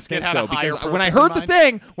think Limp don't Bizkit think had so a higher because when I purpose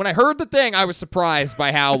heard in the thing, I was surprised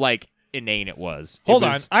by how like inane it was. It Hold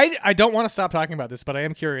on. was- I don't want to stop talking about this, but I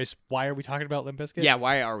am curious. Why are we talking about Limp Bizkit? Yeah,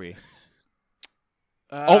 why are we?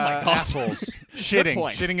 Oh my God. assholes! shitting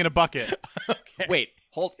point. in a bucket. Wait,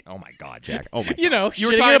 hold. Oh my god, Jack. Oh my god. You know, You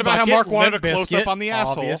were shitting talking in a about how bucket, Mark wanted Limp a close-up Bizkit, on the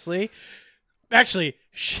asshole. Obviously. Actually,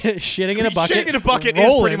 shitting in a bucket. Shitting in a bucket is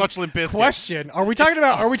Rollin'. pretty much Limp Bizkit. Question: Are we talking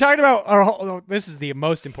about? Are we talking about? Oh, this is the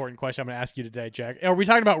most important question I'm going to ask you today, Jack. Are we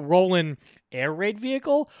talking about Rollin' air raid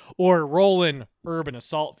vehicle or Rollin' urban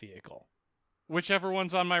assault vehicle? Whichever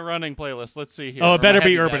one's on my running playlist. Let's see here. Oh, Or it better my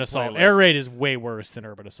be heavy urban bag assault. playlist. Air raid is way worse than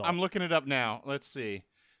urban assault. I'm looking it up now. Let's see.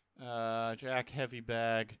 Jack Heavy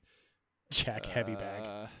Bag. Jack heavy bag.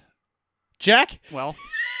 Uh, Jack, Well,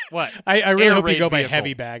 what? I really Air hope you raid go by vehicle.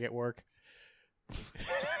 heavy bag at work.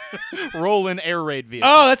 Rollin' air raid vehicle.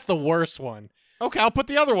 Oh, that's the worst one. Okay, I'll put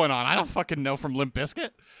the other one on. I don't fucking know from Limp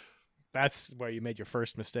Bizkit. That's where you made your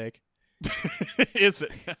first mistake. Is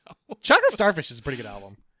it? Chocolate Starfish is a pretty good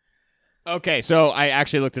album. Okay, so I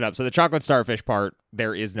actually looked it up. So the chocolate starfish part,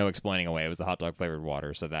 there is no explaining away. It was the hot dog flavored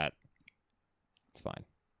water, so that it's fine.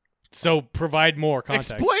 So provide more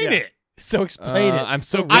context. Explain Yeah. it. So explain it. I'm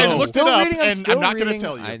still. I reading. looked Still it up, reading, and I'm still not gonna reading.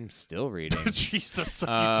 tell you. I'm still reading. Jesus. So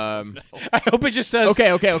I hope it just says. Okay.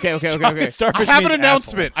 Chocolate Starfish I have means an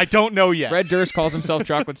announcement. I don't know yet. Fred Durst calls himself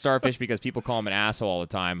chocolate starfish because people call him an asshole all the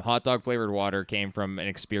time. Hot dog flavored water came from an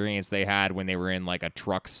experience they had when they were in like a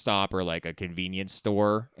truck stop or like a convenience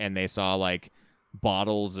store, and they saw like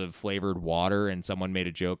bottles of flavored water, and someone made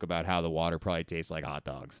a joke about how the water probably tastes like hot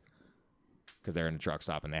dogs because they're in a truck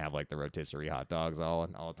stop and they have like the rotisserie hot dogs all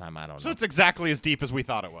the time. I don't know. So it's exactly as deep as we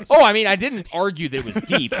thought it was. Oh, I mean, I didn't argue that it was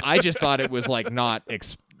deep. I just thought it was like not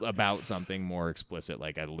about something more explicit,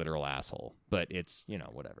 like a literal asshole. But it's,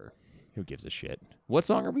 whatever. Who gives a shit? What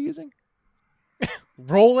song are we using?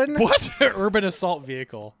 Rollin' What? urban assault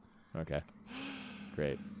vehicle. Okay.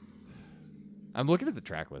 Great. I'm looking at the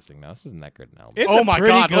track listing now. This isn't that good an album. It's Oh a my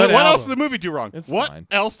pretty God! good What else album. did the movie do wrong? It's What fine.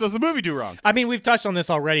 else does the movie do wrong? I mean, we've touched on this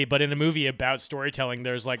already, but in a movie about storytelling,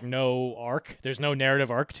 there's like no arc. There's no narrative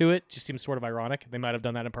arc to it. Just seems sort of ironic. They might have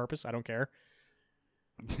done that on purpose. I don't care.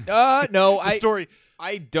 No, The story.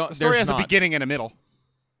 I don't. The story there's has a not. beginning and a middle.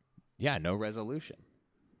 Yeah, no resolution.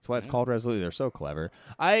 That's why it's called resolution. They're so clever.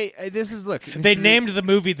 This is look. They this is named the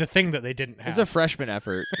movie the thing that they didn't have. It's a freshman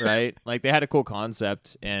effort, right? Like they had a cool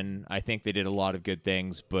concept, and I think they did a lot of good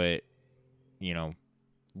things, but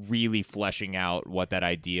really fleshing out what that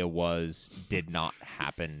idea was did not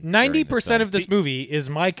happen. 90% of this movie is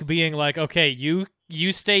Mike being like, "Okay, you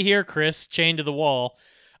stay here, Chris, chained to the wall.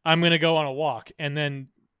 I'm gonna go on a walk," and then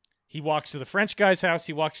he walks to the French guy's house.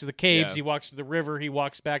 He walks to the caves. Yeah. He walks to the river. He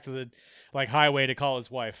walks back to the highway to call his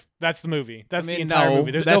wife. That's the movie. That's I mean, the entire no,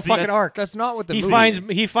 movie. There's no that's- fucking that's- arc. That's not what the He movie finds is.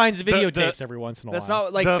 he finds The- videotapes every once in a That's while.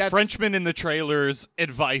 not like the that's, Frenchman in the trailer's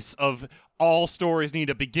advice of all stories need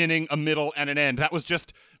a beginning, a middle, and an end. That was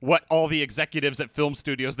just what all the executives at film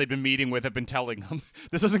studios they've been meeting with have been telling them.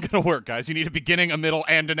 This isn't going to work, guys. You need a beginning, a middle,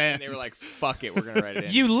 and an end. And they were like, "Fuck it, we're gonna write it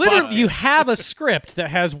in." You literally you have a script that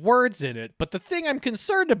has words in it, but the thing I'm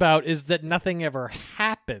concerned about is that nothing ever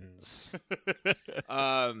happens.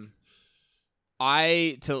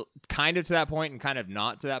 to kind of to that point and kind of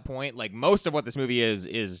not to that point. Like most of what this movie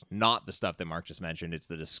is not the stuff that Mark just mentioned. It's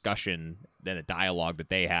the discussion and the dialogue that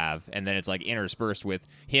they have, and then it's like interspersed with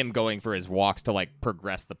him going for his walks to like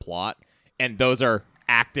progress the plot. And those are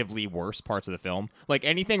actively worse parts of the film. Like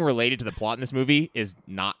anything related to the plot in this movie is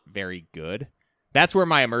not very good. That's where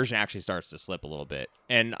my immersion actually starts to slip a little bit.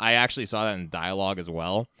 And I actually saw that in dialogue as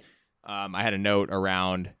well. I had a note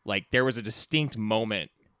around, like, there was a distinct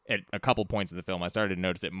moment at a couple points in the film. I started to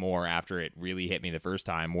notice it more after it really hit me the first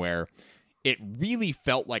time, where it really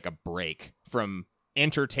felt like a break from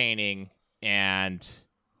entertaining and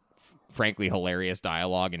frankly hilarious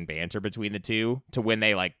dialogue and banter between the two to when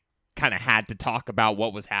they like kind of had to talk about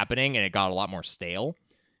what was happening, and it got a lot more stale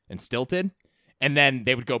and stilted. And then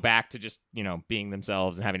they would go back to just, you know, being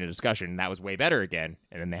themselves and having a discussion, and that was way better again.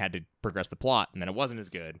 And then they had to progress the plot, and then it wasn't as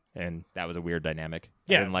good, and that was a weird dynamic.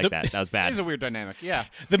 Yeah, I didn't like that. That was bad. It is a weird dynamic. Yeah.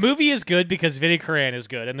 The movie is good because Vinnie Curran is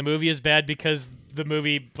good, and the movie is bad because the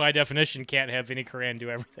movie, by definition, can't have Vinnie Curran do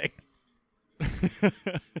everything.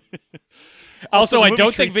 Also, the I movie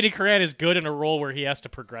don't think treats- Vinnie Curran is good in a role where he has to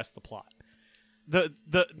progress the plot. The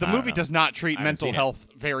don't movie know. does not treat I haven't mental seen it. health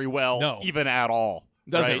very well, No. even at all.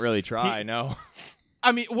 Doesn't right? really try, no.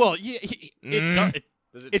 I mean, well, it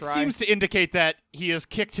Does it try? seems to indicate that he has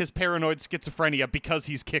kicked his paranoid schizophrenia because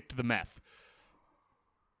he's kicked the meth.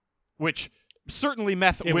 Which certainly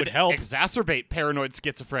meth It would help. exacerbate paranoid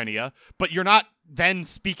schizophrenia, but you're not then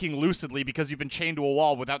speaking lucidly because you've been chained to a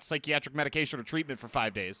wall without psychiatric medication or treatment for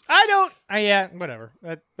 5 days. Yeah, whatever.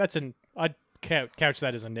 I'd couch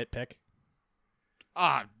that as a nitpick.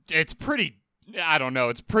 It's pretty. I don't know.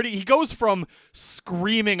 It's pretty. He goes from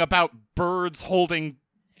screaming about birds holding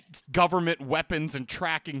government weapons and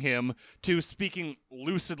tracking him to speaking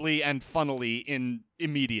lucidly and funnily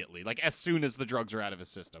immediately, like as soon as the drugs are out of his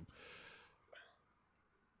system.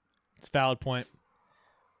 It's a valid point.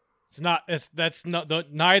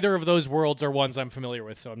 Neither of those worlds are ones I'm familiar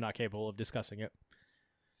with, so I'm not capable of discussing it.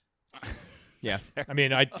 Yeah, I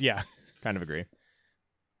mean, kind of agree.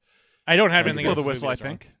 I don't have We anything can else. blow the this whistle, I movie is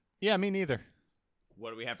wrong. think. Yeah, me neither.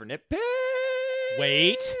 What do we have for nitpick?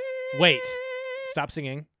 Wait. Stop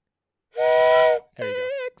singing. There you go.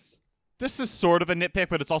 This is sort of a nitpick,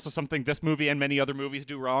 but it's also something this movie and many other movies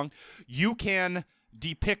do wrong. You can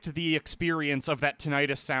depict the experience of that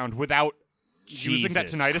tinnitus sound without using that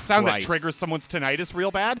Jesus tinnitus sound Christ. that triggers someone's tinnitus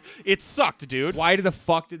real bad. It sucked, dude. Why the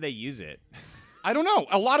fuck did they use it? I don't know.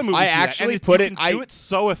 A lot of movies I do that, actually and put you it- can do it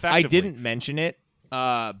so effectively. I didn't mention it,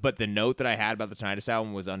 but the note that I had about the tinnitus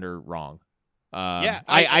album was under wrong. Yeah,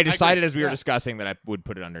 I I decided agree. as we were Yeah. discussing that I would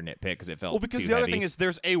put it under nitpick because it felt Well, because too the other heavy. thing is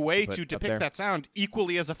there's a way put to up depict there. that sound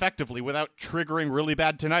equally as effectively without triggering really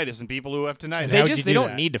bad tinnitus in people who have tinnitus. And they How would just you they do don't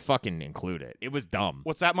that? need to fucking include it. It was dumb.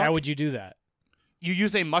 What's that, Mark? How would you do that? You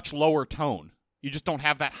use a much lower tone. You just don't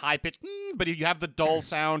have that high pitch, but you have the dull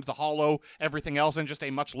sound, the hollow, everything else, and just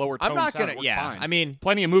a much lower tone I'm not sound. gonna. It works Yeah, fine. I mean,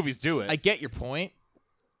 plenty of movies do it. I get your point,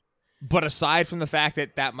 but aside from the fact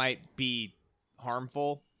that that might be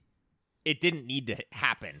harmful, it didn't need to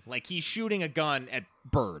happen. Like he's shooting a gun at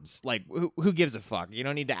birds. Like who gives a fuck? You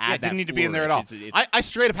don't need to add yeah, it that. didn't need to be in there at all. flourish. It's- I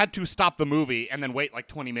straight up had to stop the movie and then wait like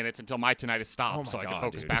 20 minutes until my tinnitus stopped Oh my so I could God,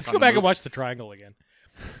 focus dude. back Let's on go the back and movie. watch The Triangle again.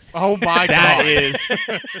 Oh my that god.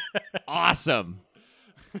 is awesome.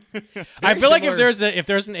 I feel like similar- if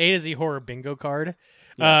there's an A to Z horror bingo card,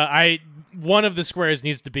 one of the squares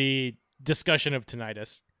needs to be discussion of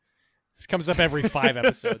tinnitus. This comes up every 5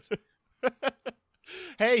 episodes.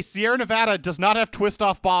 Hey, Sierra Nevada does not have twist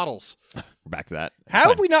off bottles. We're back to that. How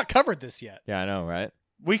have we not covered this yet? Yeah, I know, right?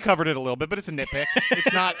 We covered it a little bit, but it's a nitpick.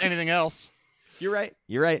 It's not anything else. You're right.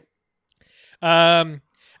 You're right.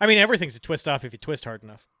 I mean, everything's a twist off if you twist hard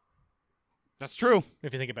enough. That's true.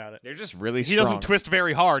 If you think about it. They're just really He strong. doesn't twist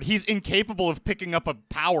very hard. He's incapable of picking up a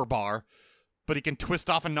power bar, but he can twist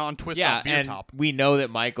off a non-twist Yeah, off beer and top. we know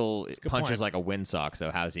that Michael punches point. like a windsock,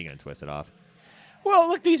 so how's he going to twist it off? Well,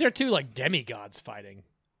 look, these are two like demigods fighting.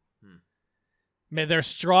 Man, they're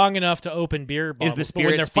strong enough to open beer bottles, but spirit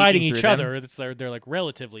when they're speaking fighting through each them? other, they're like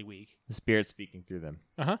relatively weak. The spirit speaking through them.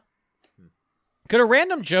 Could a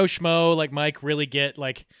random Joe Schmo like Mike really get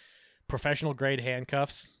like professional grade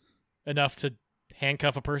handcuffs enough to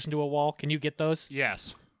handcuff a person to a wall? Can you get those?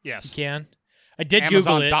 Yes. You Yes. can. I did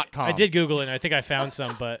Google it. Amazon.com. I did Google it, and I think I found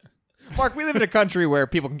some, but Mark, we live in a country where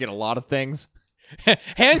people can get a lot of things.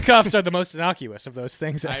 handcuffs are the most innocuous of those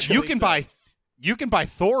things. Actually, You can buy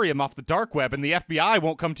thorium off the dark web, and the FBI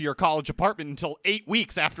won't come to your college apartment until 8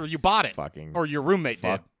 weeks after you bought it, Fucking or your roommate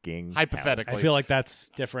did. fucking Hypothetically, I feel like that's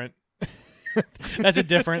different. That's a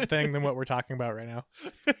different thing than what we're talking about right now.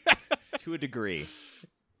 to a degree.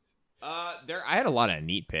 I had a lot of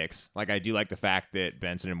neat picks. Like, I do like the fact that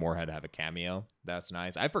Benson and Moorhead have a cameo. That's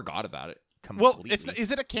nice. I forgot about it completely. Well,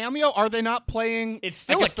 is it a cameo? Are they not playing? It's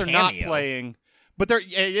still I guess a they're not cameo. playing, but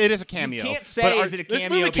it is a cameo. You can't say But is it a This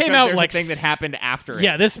cameo movie because came out there's like a thing that happened after it.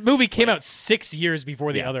 Yeah, this movie came out 6 years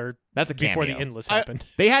before the Yeah, other. that's a before the cameo. Endless happened.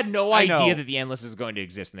 They had no I idea know. that the Endless is going to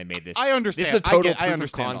exist, and they made this. I understand. This is a total I proof of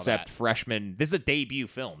understand all concept that. freshman. This is a debut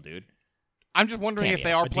film, dude. I'm just wondering if Cameo.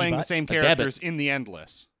 they are A playing the debut. same A debut. characters in the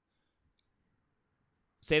Endless.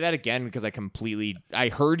 Say that again because I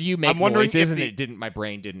heard you make I'm wondering noises if and my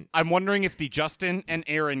brain didn't. I'm wondering if the Justin and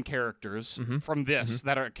Aaron characters from this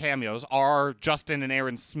that are cameos are Justin and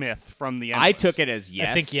Aaron Smith from the Endless. I took it as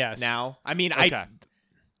yes. think yes. Now, I mean, Okay.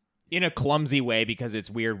 in a clumsy way because it's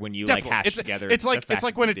weird when you Definitely. like hash it's, together. It's like the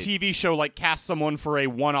fact when a that TV show like casts someone for a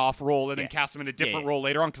one-off role and then Yeah. casts them in a different yeah. role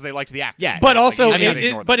later on because they liked the actor. Yeah. But Like, also, you just gotta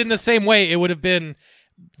ignore but that in the same way, it would have been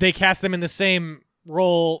they cast them in the same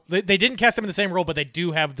role. They didn't cast them in the same role, but they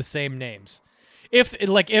do have the same names. If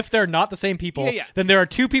they're not the same people, Yeah. then there are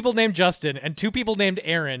two people named Justin and two people named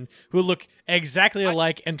Aaron who look exactly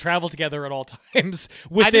alike and travel together at all times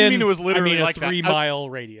within mean it was literally a like that. 3-mile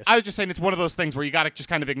radius. I was just saying it's one of those things where you got to just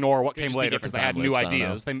kind of ignore what Could came just be later because different they had time new loops, I don't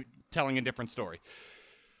ideas. They telling a different story.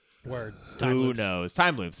 Word. Who loops. knows?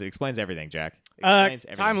 Time loops. It explains everything, Jack. It Uh, explains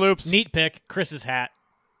everything. Time loops. Neat pick. Chris's hat.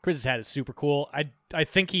 Chris's hat is super cool. I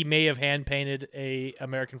think he may have hand painted a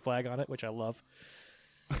American flag on it, which I love.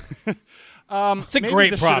 It's a Maybe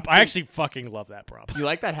great this prop. should've I been- actually fucking love that prop. You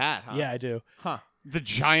like that hat, huh? Yeah, I do. Huh. The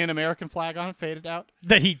giant American flag on it faded out.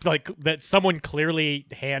 That someone clearly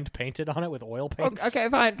hand painted on it with oil paints. Okay,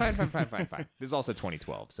 fine. This is also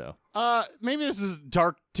 2012, so Maybe this is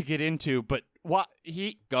dark to get into, but what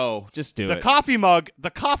go. Just do the it. coffee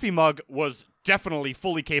mug was definitely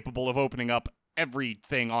fully capable of opening up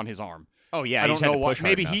everything on his arm. Oh yeah, I you don't just had know to what. push hard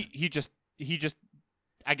Maybe enough. he just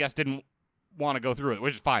I guess didn't want to go through it,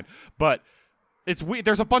 which is fine. But it's weird.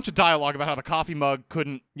 There's a bunch of dialogue about how the coffee mug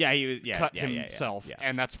couldn't Yeah, he was. Yeah, cut yeah, yeah, himself, yeah.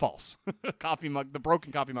 and that's false. The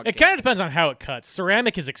broken coffee mug. It kind of depends on how it cuts.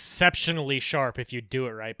 Ceramic is exceptionally sharp if you do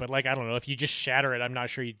it right, but I don't know, if you just shatter it, I'm not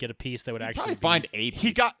sure you'd get a piece that would actually Probably find a He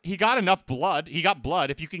piece. he got enough blood. He got blood.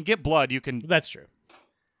 If you can get blood, you can. That's true.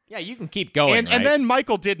 Yeah, you can keep going. And right? then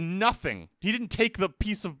Michael did nothing. He didn't take the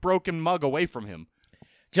piece of broken mug away from him.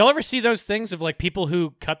 Did y'all ever see those things of people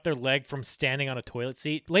who cut their leg from standing on a toilet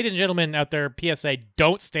seat? Ladies and gentlemen out there, PSA,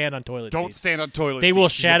 don't stand on toilet Don't seats. stand on toilet They seats. will You'll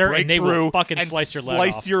shatter break and they will through fucking and slice your leg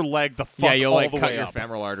Slice off. your leg the fuck yeah, you'll all the cut way your up.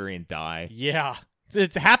 femoral artery and die. Yeah.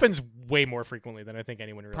 It happens way more frequently than I think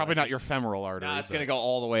anyone realizes. Probably not your femoral artery. Nah, it's but- gonna go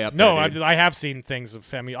all the way up. No, there, dude. I have seen things of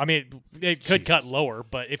femi. I mean, it could cut Jesus. lower,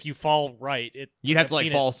 but if you fall right, You'd have I've to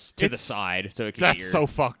seen fall it. to the It's- side so it can That's get your, so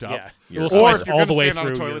fucked up. Yeah, Your- it will Or slice if you're all gonna the way stand on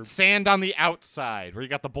a through. toilet, Your... sand on the outside where you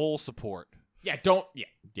got the bowl support. Yeah, don't. Yeah,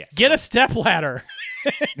 yes. Get a step ladder.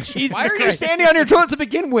 Jesus Why are you Christ. standing on your toilet to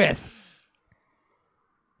begin with?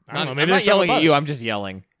 I don't know. I'm Maybe not there's something yelling at above you. it. I'm just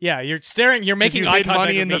yelling. Yeah, you're staring. You're making you eye hid contact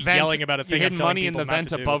money with in me, the vent. yelling about a thing. You I'm hid telling money in people the not vent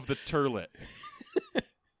to do. above the turlet,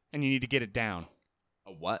 and you need to get it down.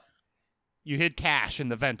 A what? You hid cash in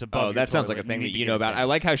the vent above. Oh, your that sounds like toilet, a thing and that need to you get know it about. down. I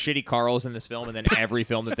like how Shitty Carl's in this film, and then every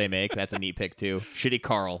film that they make, that's a neat pick too. Shitty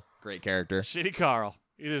Carl, great character. Shitty Carl.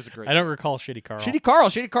 It is a great. I don't recall Shitty Carl.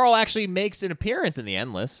 Shitty Carl actually makes an appearance in The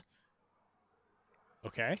Endless.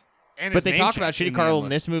 Okay. And But his they name talk about check Shitty in the Carl in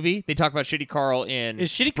Endless. this movie. They talk about Shitty Carl in Is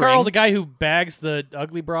Shitty Spring. Carl the guy who bags the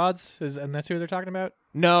ugly broads? And that's who they're talking about?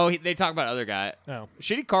 No, they talk about other guy. Oh.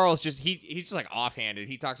 Shitty Carl's just he's just like offhanded.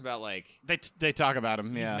 He talks about like They talk about him.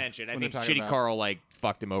 he's Yeah. mentioned. I when think they're talking Shitty about- Carl like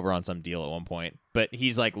fucked him over on some deal at one point, but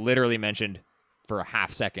he's like literally mentioned for a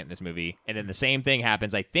half second in this movie, and then the same thing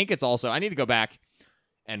happens. I think it's also I need to go back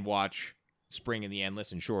and watch Spring in the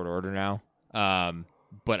Endless in short order now.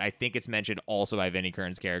 But I think it's mentioned also by Vinnie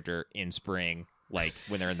Kern's character in Spring, like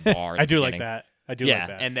when they're in the bar. at I the do like beginning. that. I do Yeah, like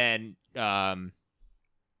that. and then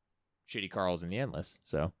Shitty Carl's in the Endless.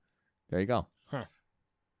 So there you go. Huh.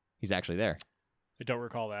 He's actually there. I don't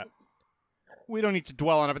recall that. We don't need to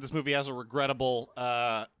dwell on it, but this movie has a regrettable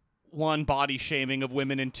one, body shaming of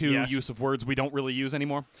women, and two, Yes. use of words we don't really use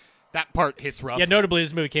anymore. That part hits rough. Yeah, notably,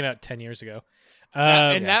 this movie came out 10 years ago.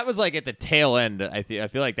 And that was like at the tail end. I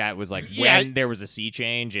feel like that was like Yeah. when there was a sea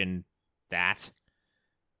change and that.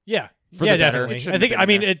 Yeah. For yeah, the better. definitely. It I shouldn't think. have I been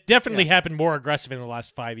mean, there. it definitely happened more aggressive in the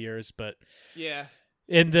last 5 years, but Yeah.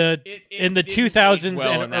 in the It the didn't age 2000s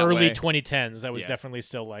well in and that early way. 2010s, that was Yeah. definitely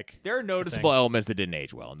still like. There are noticeable elements that didn't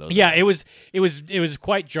age well in those. Yeah, it was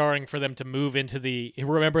quite jarring for them to move into the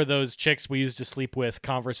remember those chicks we used to sleep with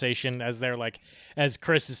conversation as they're like as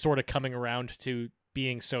Chris is sort of coming around to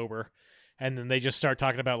being sober, and then they just start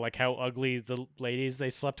talking about like how ugly the ladies they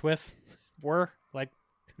slept with were. Like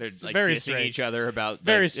They're It's like very dissing strange. each other about.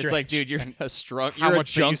 Very It's like, strange. dude, you're how you're a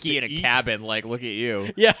much they used junkie in to a eat. cabin. Like, look at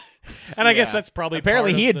you. Yeah, and I guess Yeah. that's probably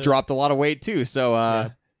Apparently, part he of had the- dropped a lot of weight too. So,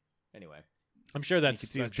 anyway, I'm sure that's.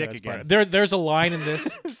 could see his I'm sure dick that's part again. of it. There's a line in this.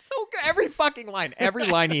 it's so good. Every fucking line, every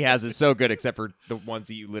line he has is so good, except for the ones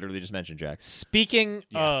that you literally just mentioned, Jack. Speaking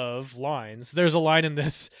of lines, there's a line in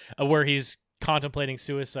this where he's contemplating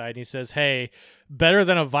suicide. And he says, "Hey, better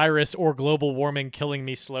than a virus or global warming killing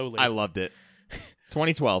me slowly." I loved it.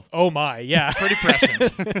 2012. Oh my, yeah, Pretty prescient.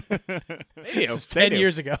 They do. This is They 10 do.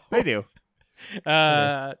 years ago. They do.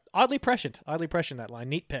 Oddly prescient. Oddly prescient, that line.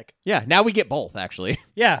 Neat pick. Yeah. Now we get both. Actually,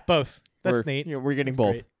 Yeah, both. That's we're, neat. you know, we're getting That's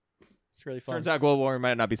both. great. It's really fun. Turns out global warming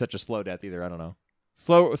might not be such a slow death either. I don't know.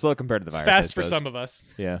 Slow compared to the It's virus. I fast for suppose. some of us.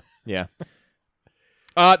 Yeah. Yeah.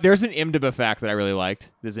 There's an IMDb fact that I really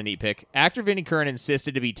liked. This is a neat pick. Actor Vinnie Curran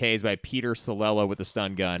insisted to be tased by Peter Salello with a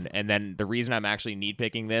stun gun, and then the reason I'm actually neat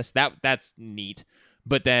picking this, that's neat.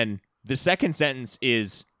 But then the second sentence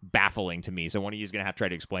is baffling to me, so one of you is going to have to try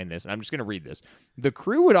to explain this, and I'm just going to read this. The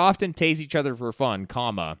crew would often tase each other for fun,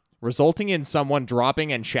 comma, resulting in someone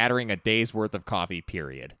dropping and shattering a day's worth of coffee,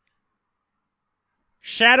 period.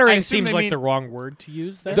 Shattering assume seems they like mean- the wrong word to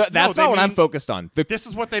use there. That's they not what I'm mean- focused on. This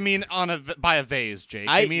is what they mean by a vase, Jake.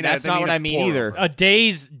 They mean That's they not mean what a I mean pour either. over. A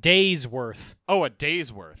day's worth. Oh, a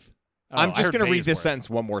day's worth. Oh, I'm I just heard going to read vase this worth. sentence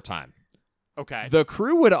one more time. Okay. The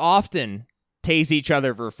crew would often tase each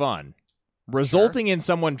other for fun, resulting in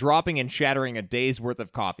someone dropping and shattering a day's worth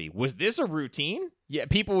of coffee. Was this a routine? Yeah,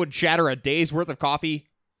 people would shatter a day's worth of coffee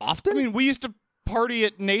often? I mean, we used to party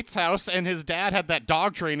at Nate's house, and his dad had that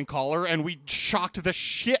dog training collar, and we shocked the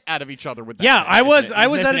shit out of each other with that. Yeah, thing. I was He's at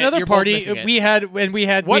missing it. another You're both party. missing it. We had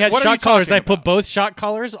What are you shot collars. talking I put about? both shot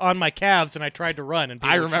collars on my calves, and I tried to run. And I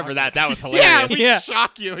people remember shot that. me. That was Yeah, hilarious. we Yeah.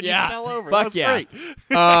 shock you, and Yeah. you fell over. Fuck that was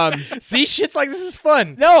yeah. great. See, shit like this is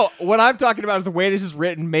fun. No, what I'm talking about is the way this is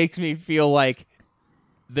written makes me feel like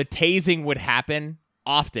the tasing would happen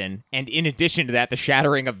often, and in addition to that, the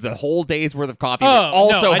shattering of the whole day's worth of coffee would Oh, no,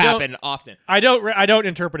 also I don't- happen often. I don't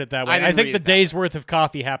interpret it that way. I I, didn't think read the it that day's worth of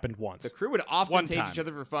coffee happened once. The crew would often One tase time. each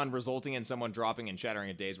other for fun, resulting in someone dropping and shattering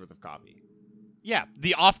a day's worth of coffee. Yeah,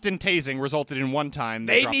 the often tasing resulted in one time.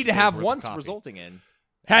 They dropped need a to day's have worth of once coffee. resulting in.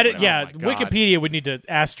 Had it, Oh yeah. my God. Wikipedia would need to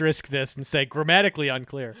asterisk this and say grammatically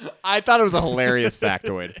unclear. I thought it was a hilarious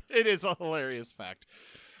factoid. It is a hilarious fact.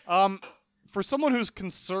 For someone who's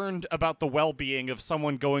concerned about the well-being of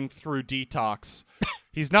someone going through detox,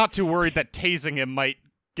 he's not too worried that tasing him might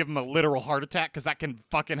give him a literal heart attack, because that can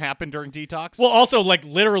fucking happen during detox. Well, also, like,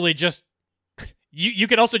 literally just... You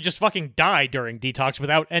could also just fucking die during detox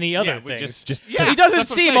without any other we things. just yeah, he doesn't that's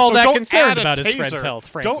what I'm seem saying. all So that don't concerned add a about his friend's taser. health,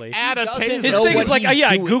 frankly. Don't add a doesn't taser. His know thing what is like, he's yeah,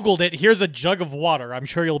 I doing. Googled it. Here's a jug of water. I'm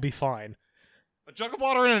sure you'll be fine. A jug of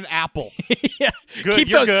water and an apple. Yeah. Good, Keep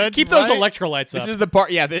you're those, good, keep those right? electrolytes This up. is the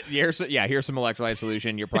part. Yeah, here's some electrolyte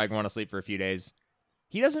solution. You're probably going to sleep for a few days.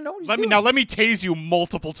 He doesn't know what he's doing. Let me tase you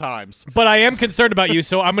multiple times. But I am concerned about you,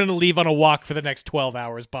 so I'm going to leave on a walk for the next 12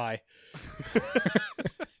 hours. Bye.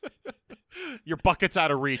 Your bucket's out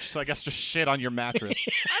of reach, so I guess just shit on your mattress.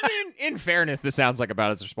 I mean, in fairness, this sounds like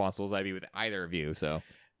about as responsible as I'd be with either of you. So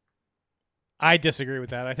I disagree with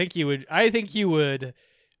that. I think you would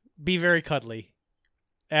be very cuddly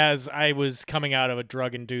as I was coming out of a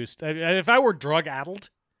drug-induced. If I were drug-addled,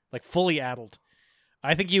 like fully addled,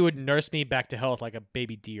 I think you would nurse me back to health like a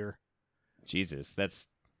baby deer. Jesus, that's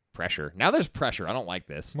pressure. Now there's pressure. I don't like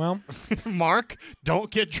this. Well, Mark, don't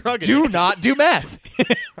get drug Do addicted. not do meth.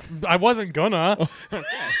 I wasn't gonna.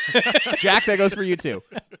 Jack, that goes for you too.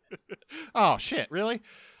 Oh, shit, really?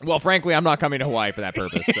 Well, frankly, I'm not coming to Hawaii for that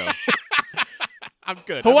purpose. So I'm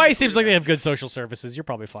good. Hawaii seems like they have good social services. You're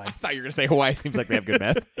probably fine. I thought you were going to say Hawaii seems like they have good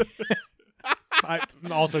meth.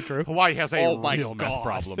 Also true. Hawaii has a Oh my real meth God.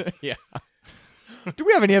 problem. Yeah. Do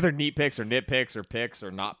we have any other neat picks or nit picks or picks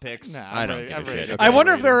or not picks? Nah, I don't I'm give a ready shit. to Okay. I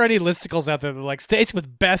wonder if there are ratings. any listicles out there that are like states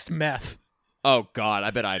with best meth. Oh God,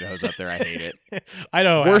 I bet Idaho's up there. I hate it. I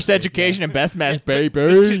know. Worst actually, education and best meth, The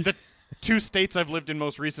baby. two states I've lived in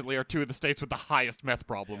most recently are two of the states with the highest meth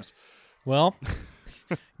problems. yeah. Well,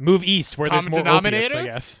 move east where there's Common more opiates, denominator? I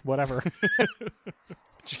guess. Whatever.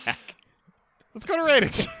 Jack, Let's go to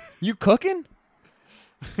ratings. you cooking?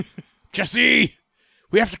 Jesse,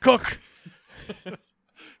 we have to cook.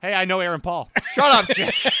 Hey, I know Aaron Paul. Shut up,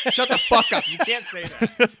 Jack. Shut the fuck up. You can't say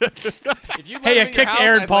that. If you let Hey, him I in your kicked house,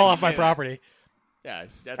 Aaron I'd Paul let you off my say that. property. Yeah,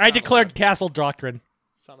 that's I not declared allowed. castle doctrine.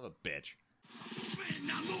 Son of a bitch.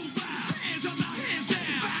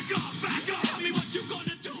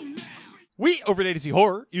 over at A to Z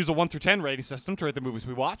Horror, use a 1 through 10 rating system to rate the movies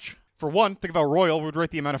we watch. For 1, think of how Royal would rate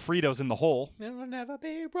the amount of Fritos in the hole. It'll never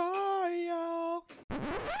be royal.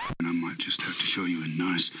 And I might just have to show you a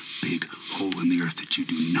nice big hole in the earth that you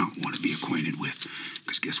do not want to be acquainted with.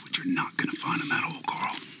 Because guess what you're not going to find in that hole,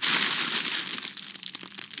 Carl?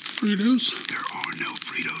 Fritos? There are no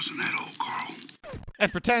Fritos in that hole, Carl.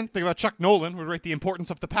 And for 10, think about Chuck Nolan would rate the importance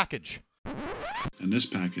of the package. And this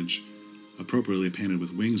package, appropriately painted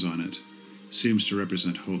with wings on it, seems to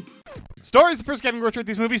represent hope. Story's the first category to rate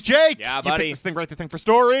these movies. Jake! Yeah, You buddy. pick this thing, write the thing for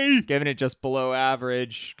story. Giving it just below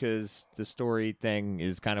average because the story thing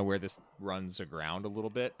is kind of where this runs aground a little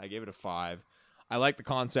bit. I gave it a 5. I like the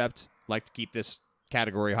concept. Like to keep this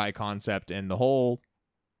category high concept, and the whole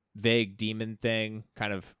vague demon thing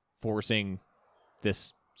kind of forcing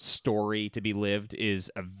this story to be lived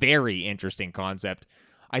is a very interesting concept.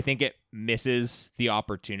 I think it misses the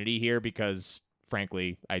opportunity here because,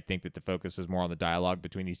 frankly, I think that the focus is more on the dialogue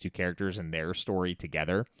between these two characters and their story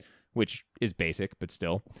together, which is basic, but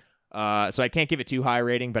still. So I can't give it too high a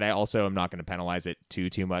rating, but I also am not going to penalize it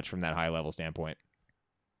too much from that high level standpoint.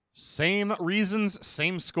 Same reasons,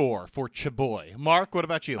 same score for Chaboy. Mark, what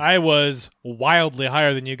about you? I was wildly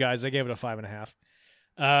higher than you guys. I gave it a 5.5.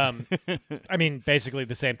 I mean, basically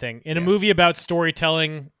the same thing. In a movie about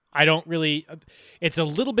storytelling, I don't really... It's a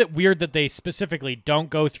little bit weird that they specifically don't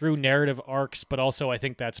go through narrative arcs, but also I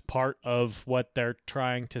think that's part of what they're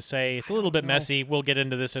trying to say. It's a little bit messy. We'll get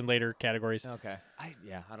into this in later categories. Okay. I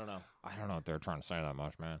don't know. I don't know what they're trying to say that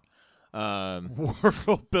much, man.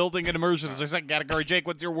 World building and immersion is our second category. Jake,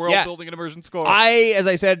 what's your world building and immersion score? As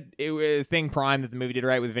I said, it was Thing Prime that the movie did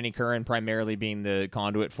right with Vinnie Curran primarily being the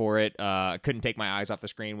conduit for it. Couldn't take my eyes off the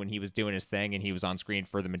screen when he was doing his thing, and he was on screen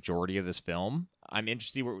for the majority of this film. I'm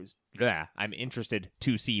interested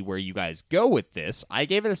to see where you guys go with this. I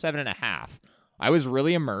gave it a 7.5. I was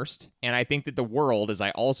really immersed, and I think that the world, as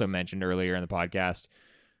I also mentioned earlier in the podcast,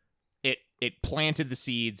 it planted the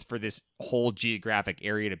seeds for this whole geographic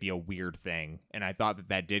area to be a weird thing, and I thought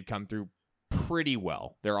that did come through pretty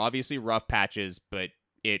well. There are obviously rough patches, but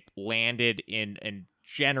it landed in a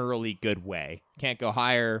generally good way. Can't go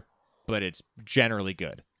higher, but it's generally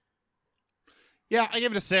good. Yeah, I gave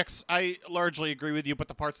it a 6. I largely agree with you, but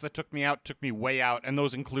the parts that took me way out, and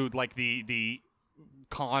those include like the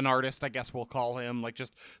con artist, I guess we'll call him. Like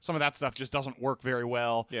just some of that stuff just doesn't work very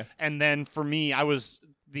well. Yeah. And then for me, I was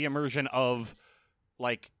the immersion of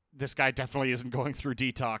like this guy definitely isn't going through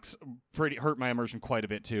detox. Hurt my immersion quite a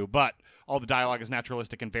bit too. But all the dialogue is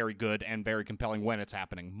naturalistic and very good and very compelling when it's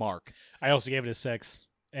happening. Mark. I also gave it a 6.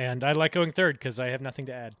 And I like going third because I have nothing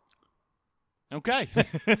to add. Okay.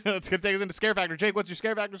 That's going to take us into Scare Factor. Jake, what's your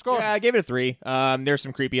Scare Factor score? Yeah, I gave it a 3. There's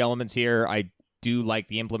some creepy elements here. I do like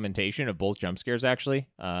the implementation of both jump scares, actually.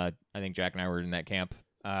 I think Jack and I were in that camp.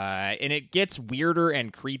 And it gets weirder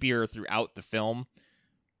and creepier throughout the film,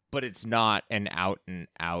 but it's not an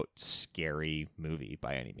out-and-out scary movie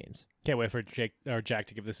by any means. Can't wait for Jack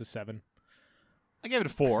to give this a 7. I gave it a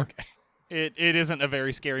 4. It isn't a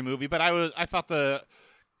very scary movie, but I thought the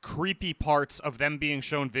creepy parts of them being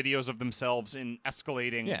shown videos of themselves in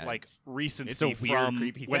escalating recency it's a weird, from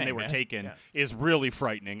creepy when thing, they were man. taken is really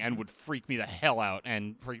frightening and would freak me the hell out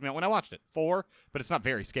and freak me out when I watched it. 4, but it's not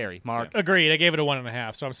very scary. Mark. Agreed. I gave it a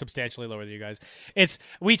 1.5, so I'm substantially lower than you guys.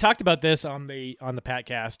 We talked about this on the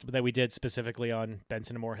Patcast that we did specifically on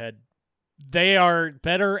Benson and Moorhead. They are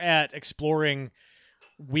better at exploring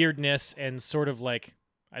weirdness and sort of like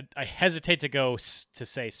I hesitate to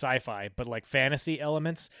say sci-fi, but like fantasy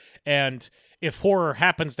elements. And if horror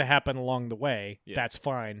happens to happen along the way, that's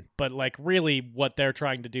fine. But like really what they're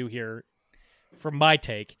trying to do here, from my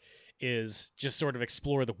take, is just sort of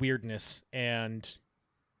explore the weirdness and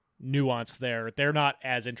nuance there. They're not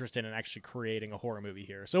as interested in actually creating a horror movie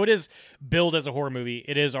here. So it is billed as a horror movie.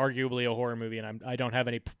 It is arguably a horror movie, and I don't have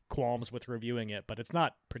any qualms with reviewing it, but it's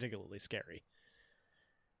not particularly scary.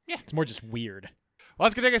 Yeah. It's more just weird. Well,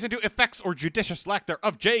 let's take us into effects or judicious lack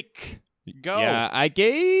thereof. Jake, go. Yeah, I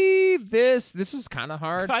gave this is kind of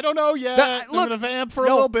hard. I don't know yet. I'm going to vamp for a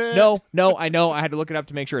little bit. No, I know. I had to look it up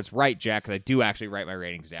to make sure it's right, Jack, because I do actually write my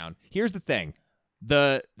ratings down. Here's the thing.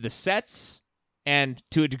 The sets, and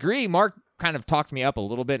to a degree, Mark kind of talked me up a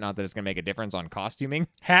little bit. Not that it's going to make a difference on costuming.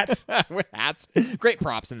 Hats. With hats. Great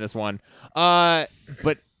props in this one. But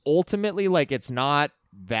ultimately, like, it's not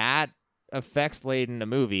that effects laden a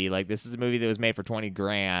movie. Like, this is a movie that was made for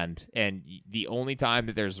 $20,000, and the only time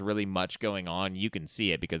that there's really much going on, you can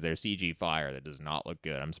see it because there's CG fire that does not look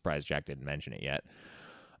good. I'm surprised Jack didn't mention it yet.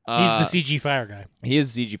 He's the CG fire guy. He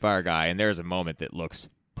is the CG fire guy, and there's a moment that looks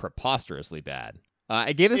preposterously bad.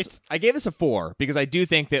 I gave this a 4 because I do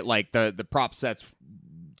think that like the prop sets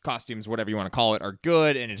costumes, whatever you want to call it, are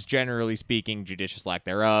good, and it's generally speaking judicious lack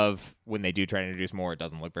thereof. When they do try to introduce more, it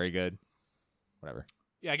doesn't look very good. Whatever.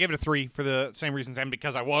 Yeah, I gave it a 3 for the same reasons, and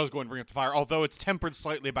because I was going to bring up the fire, although it's tempered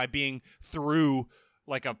slightly by being through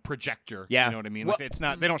like a projector. Yeah. You know what I mean? Well, Like it's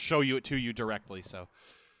not, they don't show you it to you directly, so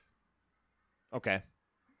Okay.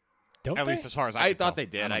 Don't at they? least as far as I can thought tell. they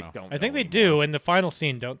did. I don't know. I think know they anymore. do in the final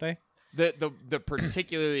scene, don't they? The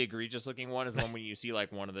particularly egregious looking one is the one when you see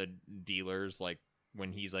like one of the dealers, like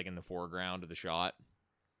when he's like in the foreground of the shot,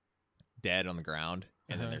 dead on the ground,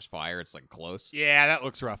 and then there's fire. It's like close. Yeah, that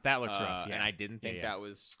looks rough. That looks rough. Yeah. And I didn't think Yeah. that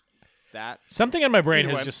was that. Something in my brain Either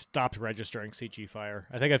has way. just stopped registering CG fire.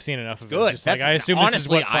 I think I've seen enough of it. Good. It's just like, I assume honestly, this is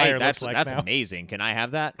what fire that's looks like that's now. amazing. Can I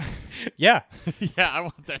have that? Yeah. Yeah, I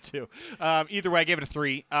want that too. Either way, I gave it a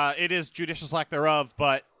 3. It is judicious lack thereof,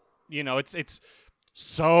 but you know, it's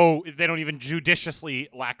so they don't even judiciously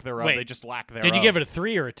lack thereof. Wait, they just lack thereof. Did you give it a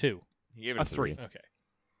 3 or a 2? You gave it A 3. Okay.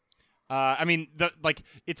 I mean,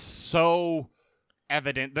 it's so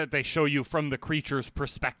evident that they show you from the creature's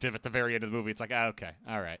perspective at the very end of the movie. It's like, okay,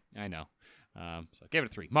 all right, I know. So I gave it a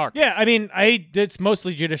 3. Mark. Yeah, I mean, it's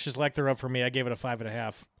mostly judicious lack thereof for me. I gave it a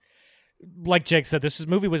 5.5. Like Jake said, this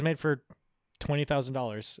movie was made for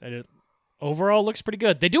 $20,000, and it overall looks pretty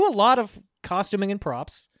good. They do a lot of costuming and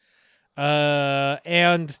props,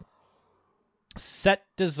 and set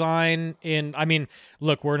design. I mean,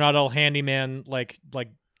 look, we're not all handyman like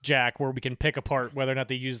Jack, where we can pick apart whether or not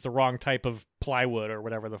they use the wrong type of plywood or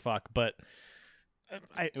whatever the fuck. But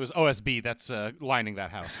It was OSB that's lining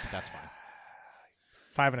that house, but that's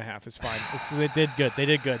fine. 5.5 is fine. They did good. They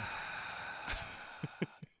did good.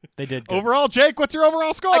 They did good. Overall, Jake, what's your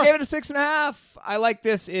overall score? I gave it a 6.5. I like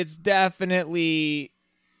this. It's definitely,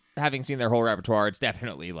 having seen their whole repertoire, it's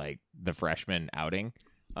definitely like the freshman outing.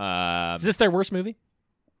 Is this their worst movie?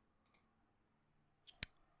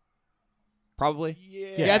 Probably.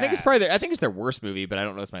 Yeah, I think it's probably I think it's their worst movie, but I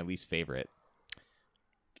don't know it's my least favorite.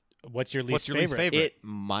 What's your least What's your favorite? least favorite? It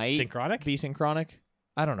might Synchronic? be Synchronic.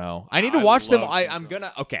 I don't know. I need to watch them. love I'm Synchronic.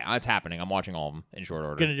 gonna. Okay, it's happening. I'm watching all of them in short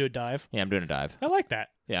order. Gonna do a dive. Yeah, I'm doing a dive. I like that.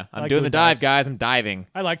 Yeah, I I'm like doing the doing dive, dives. guys. I'm diving.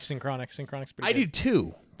 I liked Synchronic. Synchronic's pretty I good. do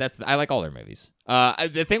too. I like all their movies.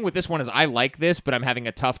 The thing with this one is I like this, but I'm having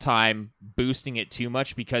a tough time boosting it too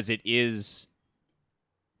much because it is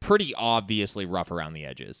pretty obviously rough around the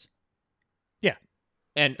edges. Yeah.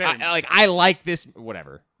 And Very much I like this.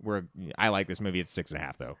 Whatever. I like this movie. It's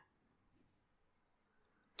 6.5 though.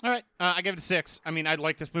 All right, I gave it a 6. I mean, I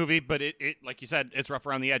like this movie, but it like you said, it's rough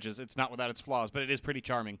around the edges. It's not without its flaws, but it is pretty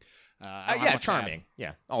charming. I don't have Yeah, much to add. charming.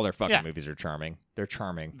 Yeah, all their fucking Yeah. movies are charming. They're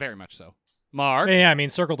charming. Very much so. Mark. Yeah, I mean,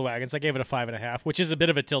 Circle the Wagons. I gave it a 5.5, which is a bit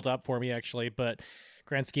of a tilt up for me actually, but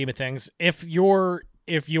grand scheme of things, if your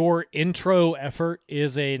intro effort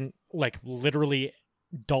is a like literally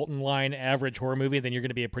Dalton line average horror movie, then you're going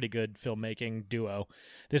to be a pretty good filmmaking duo.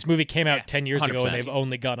 This movie came out 10 years ago, 100%. and they've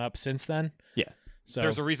only gone up since then. Yeah. So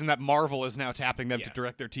There's a reason that Marvel is now tapping them to Yeah.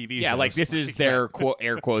 direct their TV shows. Yeah, like this is Like, their quote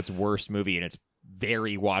air quotes worst movie, and it's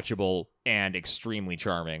very watchable and extremely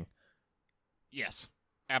charming. Yes,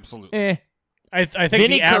 absolutely. I think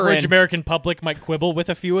Vinnie the average Curran- American public might quibble with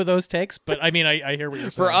a few of those takes, but I mean, I hear what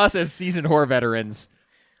you're saying. For us as seasoned horror veterans,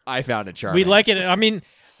 I found it charming. we like it. I mean,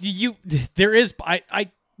 we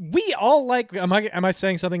all like. Am I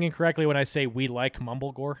saying something incorrectly when I say we like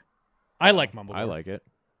Mumblegore? I like Mumblegore. I like it.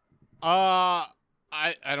 I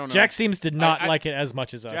don't know. Jack seems to not I- like it as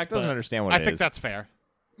much as us. Jack doesn't but understand what I it think is. that's fair.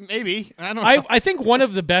 Maybe I don't know. I think one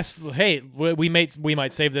of the best. Hey, we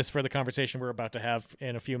might save this for the conversation we're about to have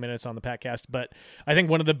in a few minutes on the podcast. But I think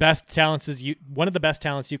one of the best talents you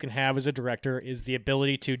can have as a director is the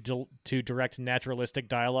ability to direct naturalistic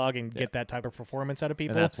dialogue and get that type of performance out of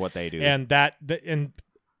people. And that's what they do. And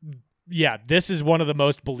yeah, this is one of the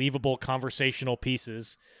most believable conversational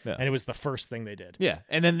pieces, Yeah. and it was the first thing they did. Yeah,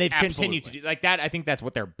 and then they've continued to Absolutely. do like that. I think that's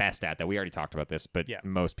what they're best at. That we already talked about this, but Yeah.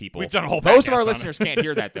 most people, We've done a whole most of podcast our on listeners can't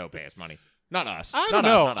hear that though. Pay us money, not us. I Not don't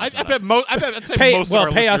know. us, not us, I not bet us. I'd say Pay most of our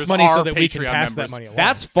us listeners money so are that we can Patreon pass members. that money along.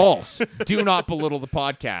 That's false. Do not belittle the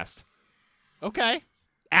podcast, Okay.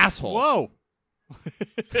 asshole. Whoa.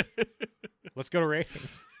 Let's go to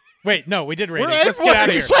ratings. Wait, no, we did ratings. We're in- Let's get out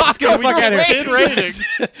of here. what are you Let's get the fuck talking out of about? here. We just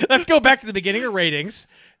did ratings. Let's go back to the beginning of ratings.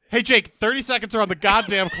 Hey Jake, 30 seconds are on the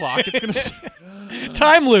goddamn clock. It's gonna.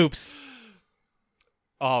 Time loops.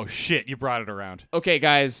 Oh shit! You brought it around. Okay,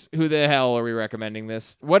 guys, who the hell are we recommending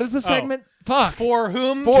this? What is the segment? Fuck. For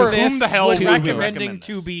whom? For this whom the hell was do we recommending recommend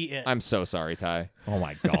to this? be it? I'm so sorry, Ty. Oh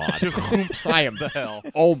my god. To whom I am the hell?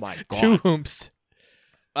 Oh my god. To whomst.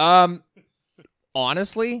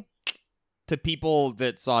 Honestly, to people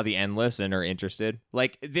that saw The Endless and are interested,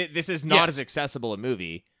 like this is not Yes. as accessible a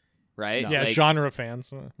movie right? Yeah, Like, genre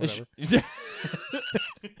fans. Whatever.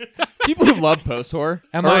 people who love post-horror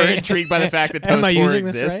Am are I- intrigued by the fact that am I post-horror using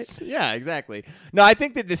this exists. Yeah, exactly. No, I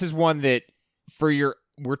think that this is one that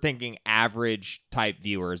we're thinking average type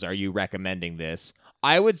viewers, are you recommending this?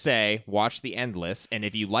 I would say watch The Endless, and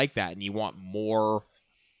if you like that and you want more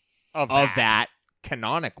of that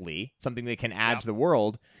canonically, something that can add to the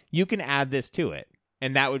world, you can add this to it.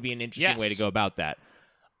 And that would be an interesting way to go about that.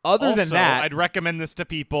 Other than that, I'd recommend this to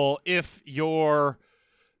people if your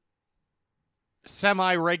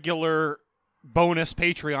semi-regular bonus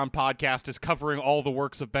Patreon podcast is covering all the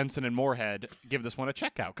works of Benson and Moorhead. Give this one a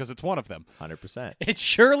check out because it's one of them. 100%. It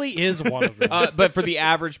surely is one of them. But for the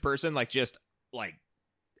average person, just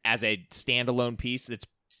as a standalone piece, it's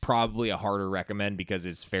probably a harder recommend because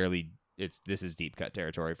this is deep cut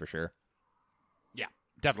territory for sure. Yeah,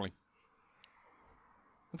 definitely.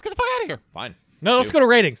 Let's get the fuck out of here. Fine. No, let's go to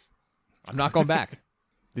ratings. I'm not going back.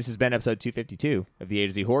 This has been episode 252 of the A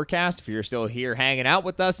to Z Horrorcast. If you're still here hanging out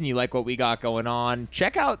with us and you like what we got going on,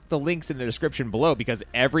 check out the links in the description below because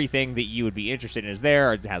everything that you would be interested in is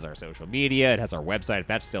there. It has our social media. It has our website. If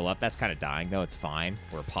that's still up, that's kind of dying, though. It's fine.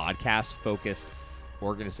 We're a podcast-focused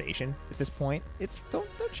organization at this point. Don't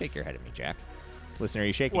shake your head at me, Jack. Listener, are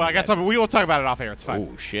you shaking Well, I your got head? something. We will talk about it off air. It's fine.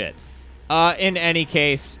 Oh, shit. In any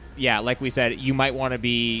case, yeah, like we said, you might want to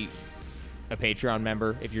be a Patreon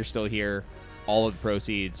member if you're still here. All of the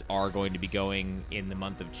proceeds are going to be going in the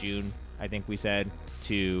month of June, I think we said,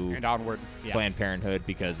 to And onward. Yeah. Planned Parenthood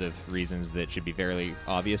because of reasons that should be fairly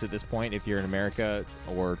obvious at this point if you're in America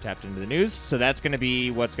or tapped into the news. So that's going to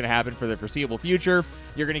be what's going to happen for the foreseeable future.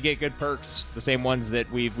 You're going to get good perks, the same ones that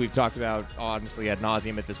we've talked about honestly ad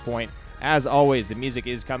nauseum at this point. As always, the music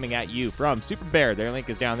is coming at you from Super Bear. Their link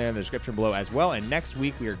is down there in the description below as well. And next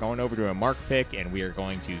week, we are going over to a Mark pick, and we are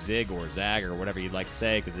going to zig or zag or whatever you'd like to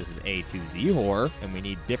say, because this is A to Z horror, and we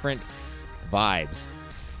need different vibes.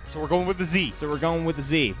 So we're going with the Z. So we're going with the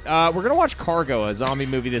Z. We're going to watch Cargo, a zombie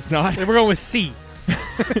movie that's not... And we're going with C.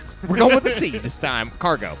 We're going with the C this time.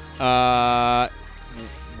 Cargo.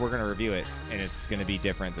 We're going to review it, and it's going to be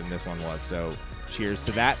different than this one was, so... Cheers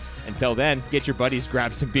to that. Until then, get your buddies,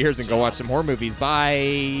 grab some beers, and go watch some horror movies.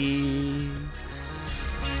 Bye.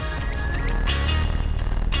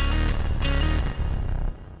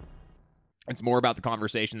 It's more about the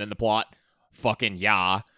conversation than the plot. Fucking yeah.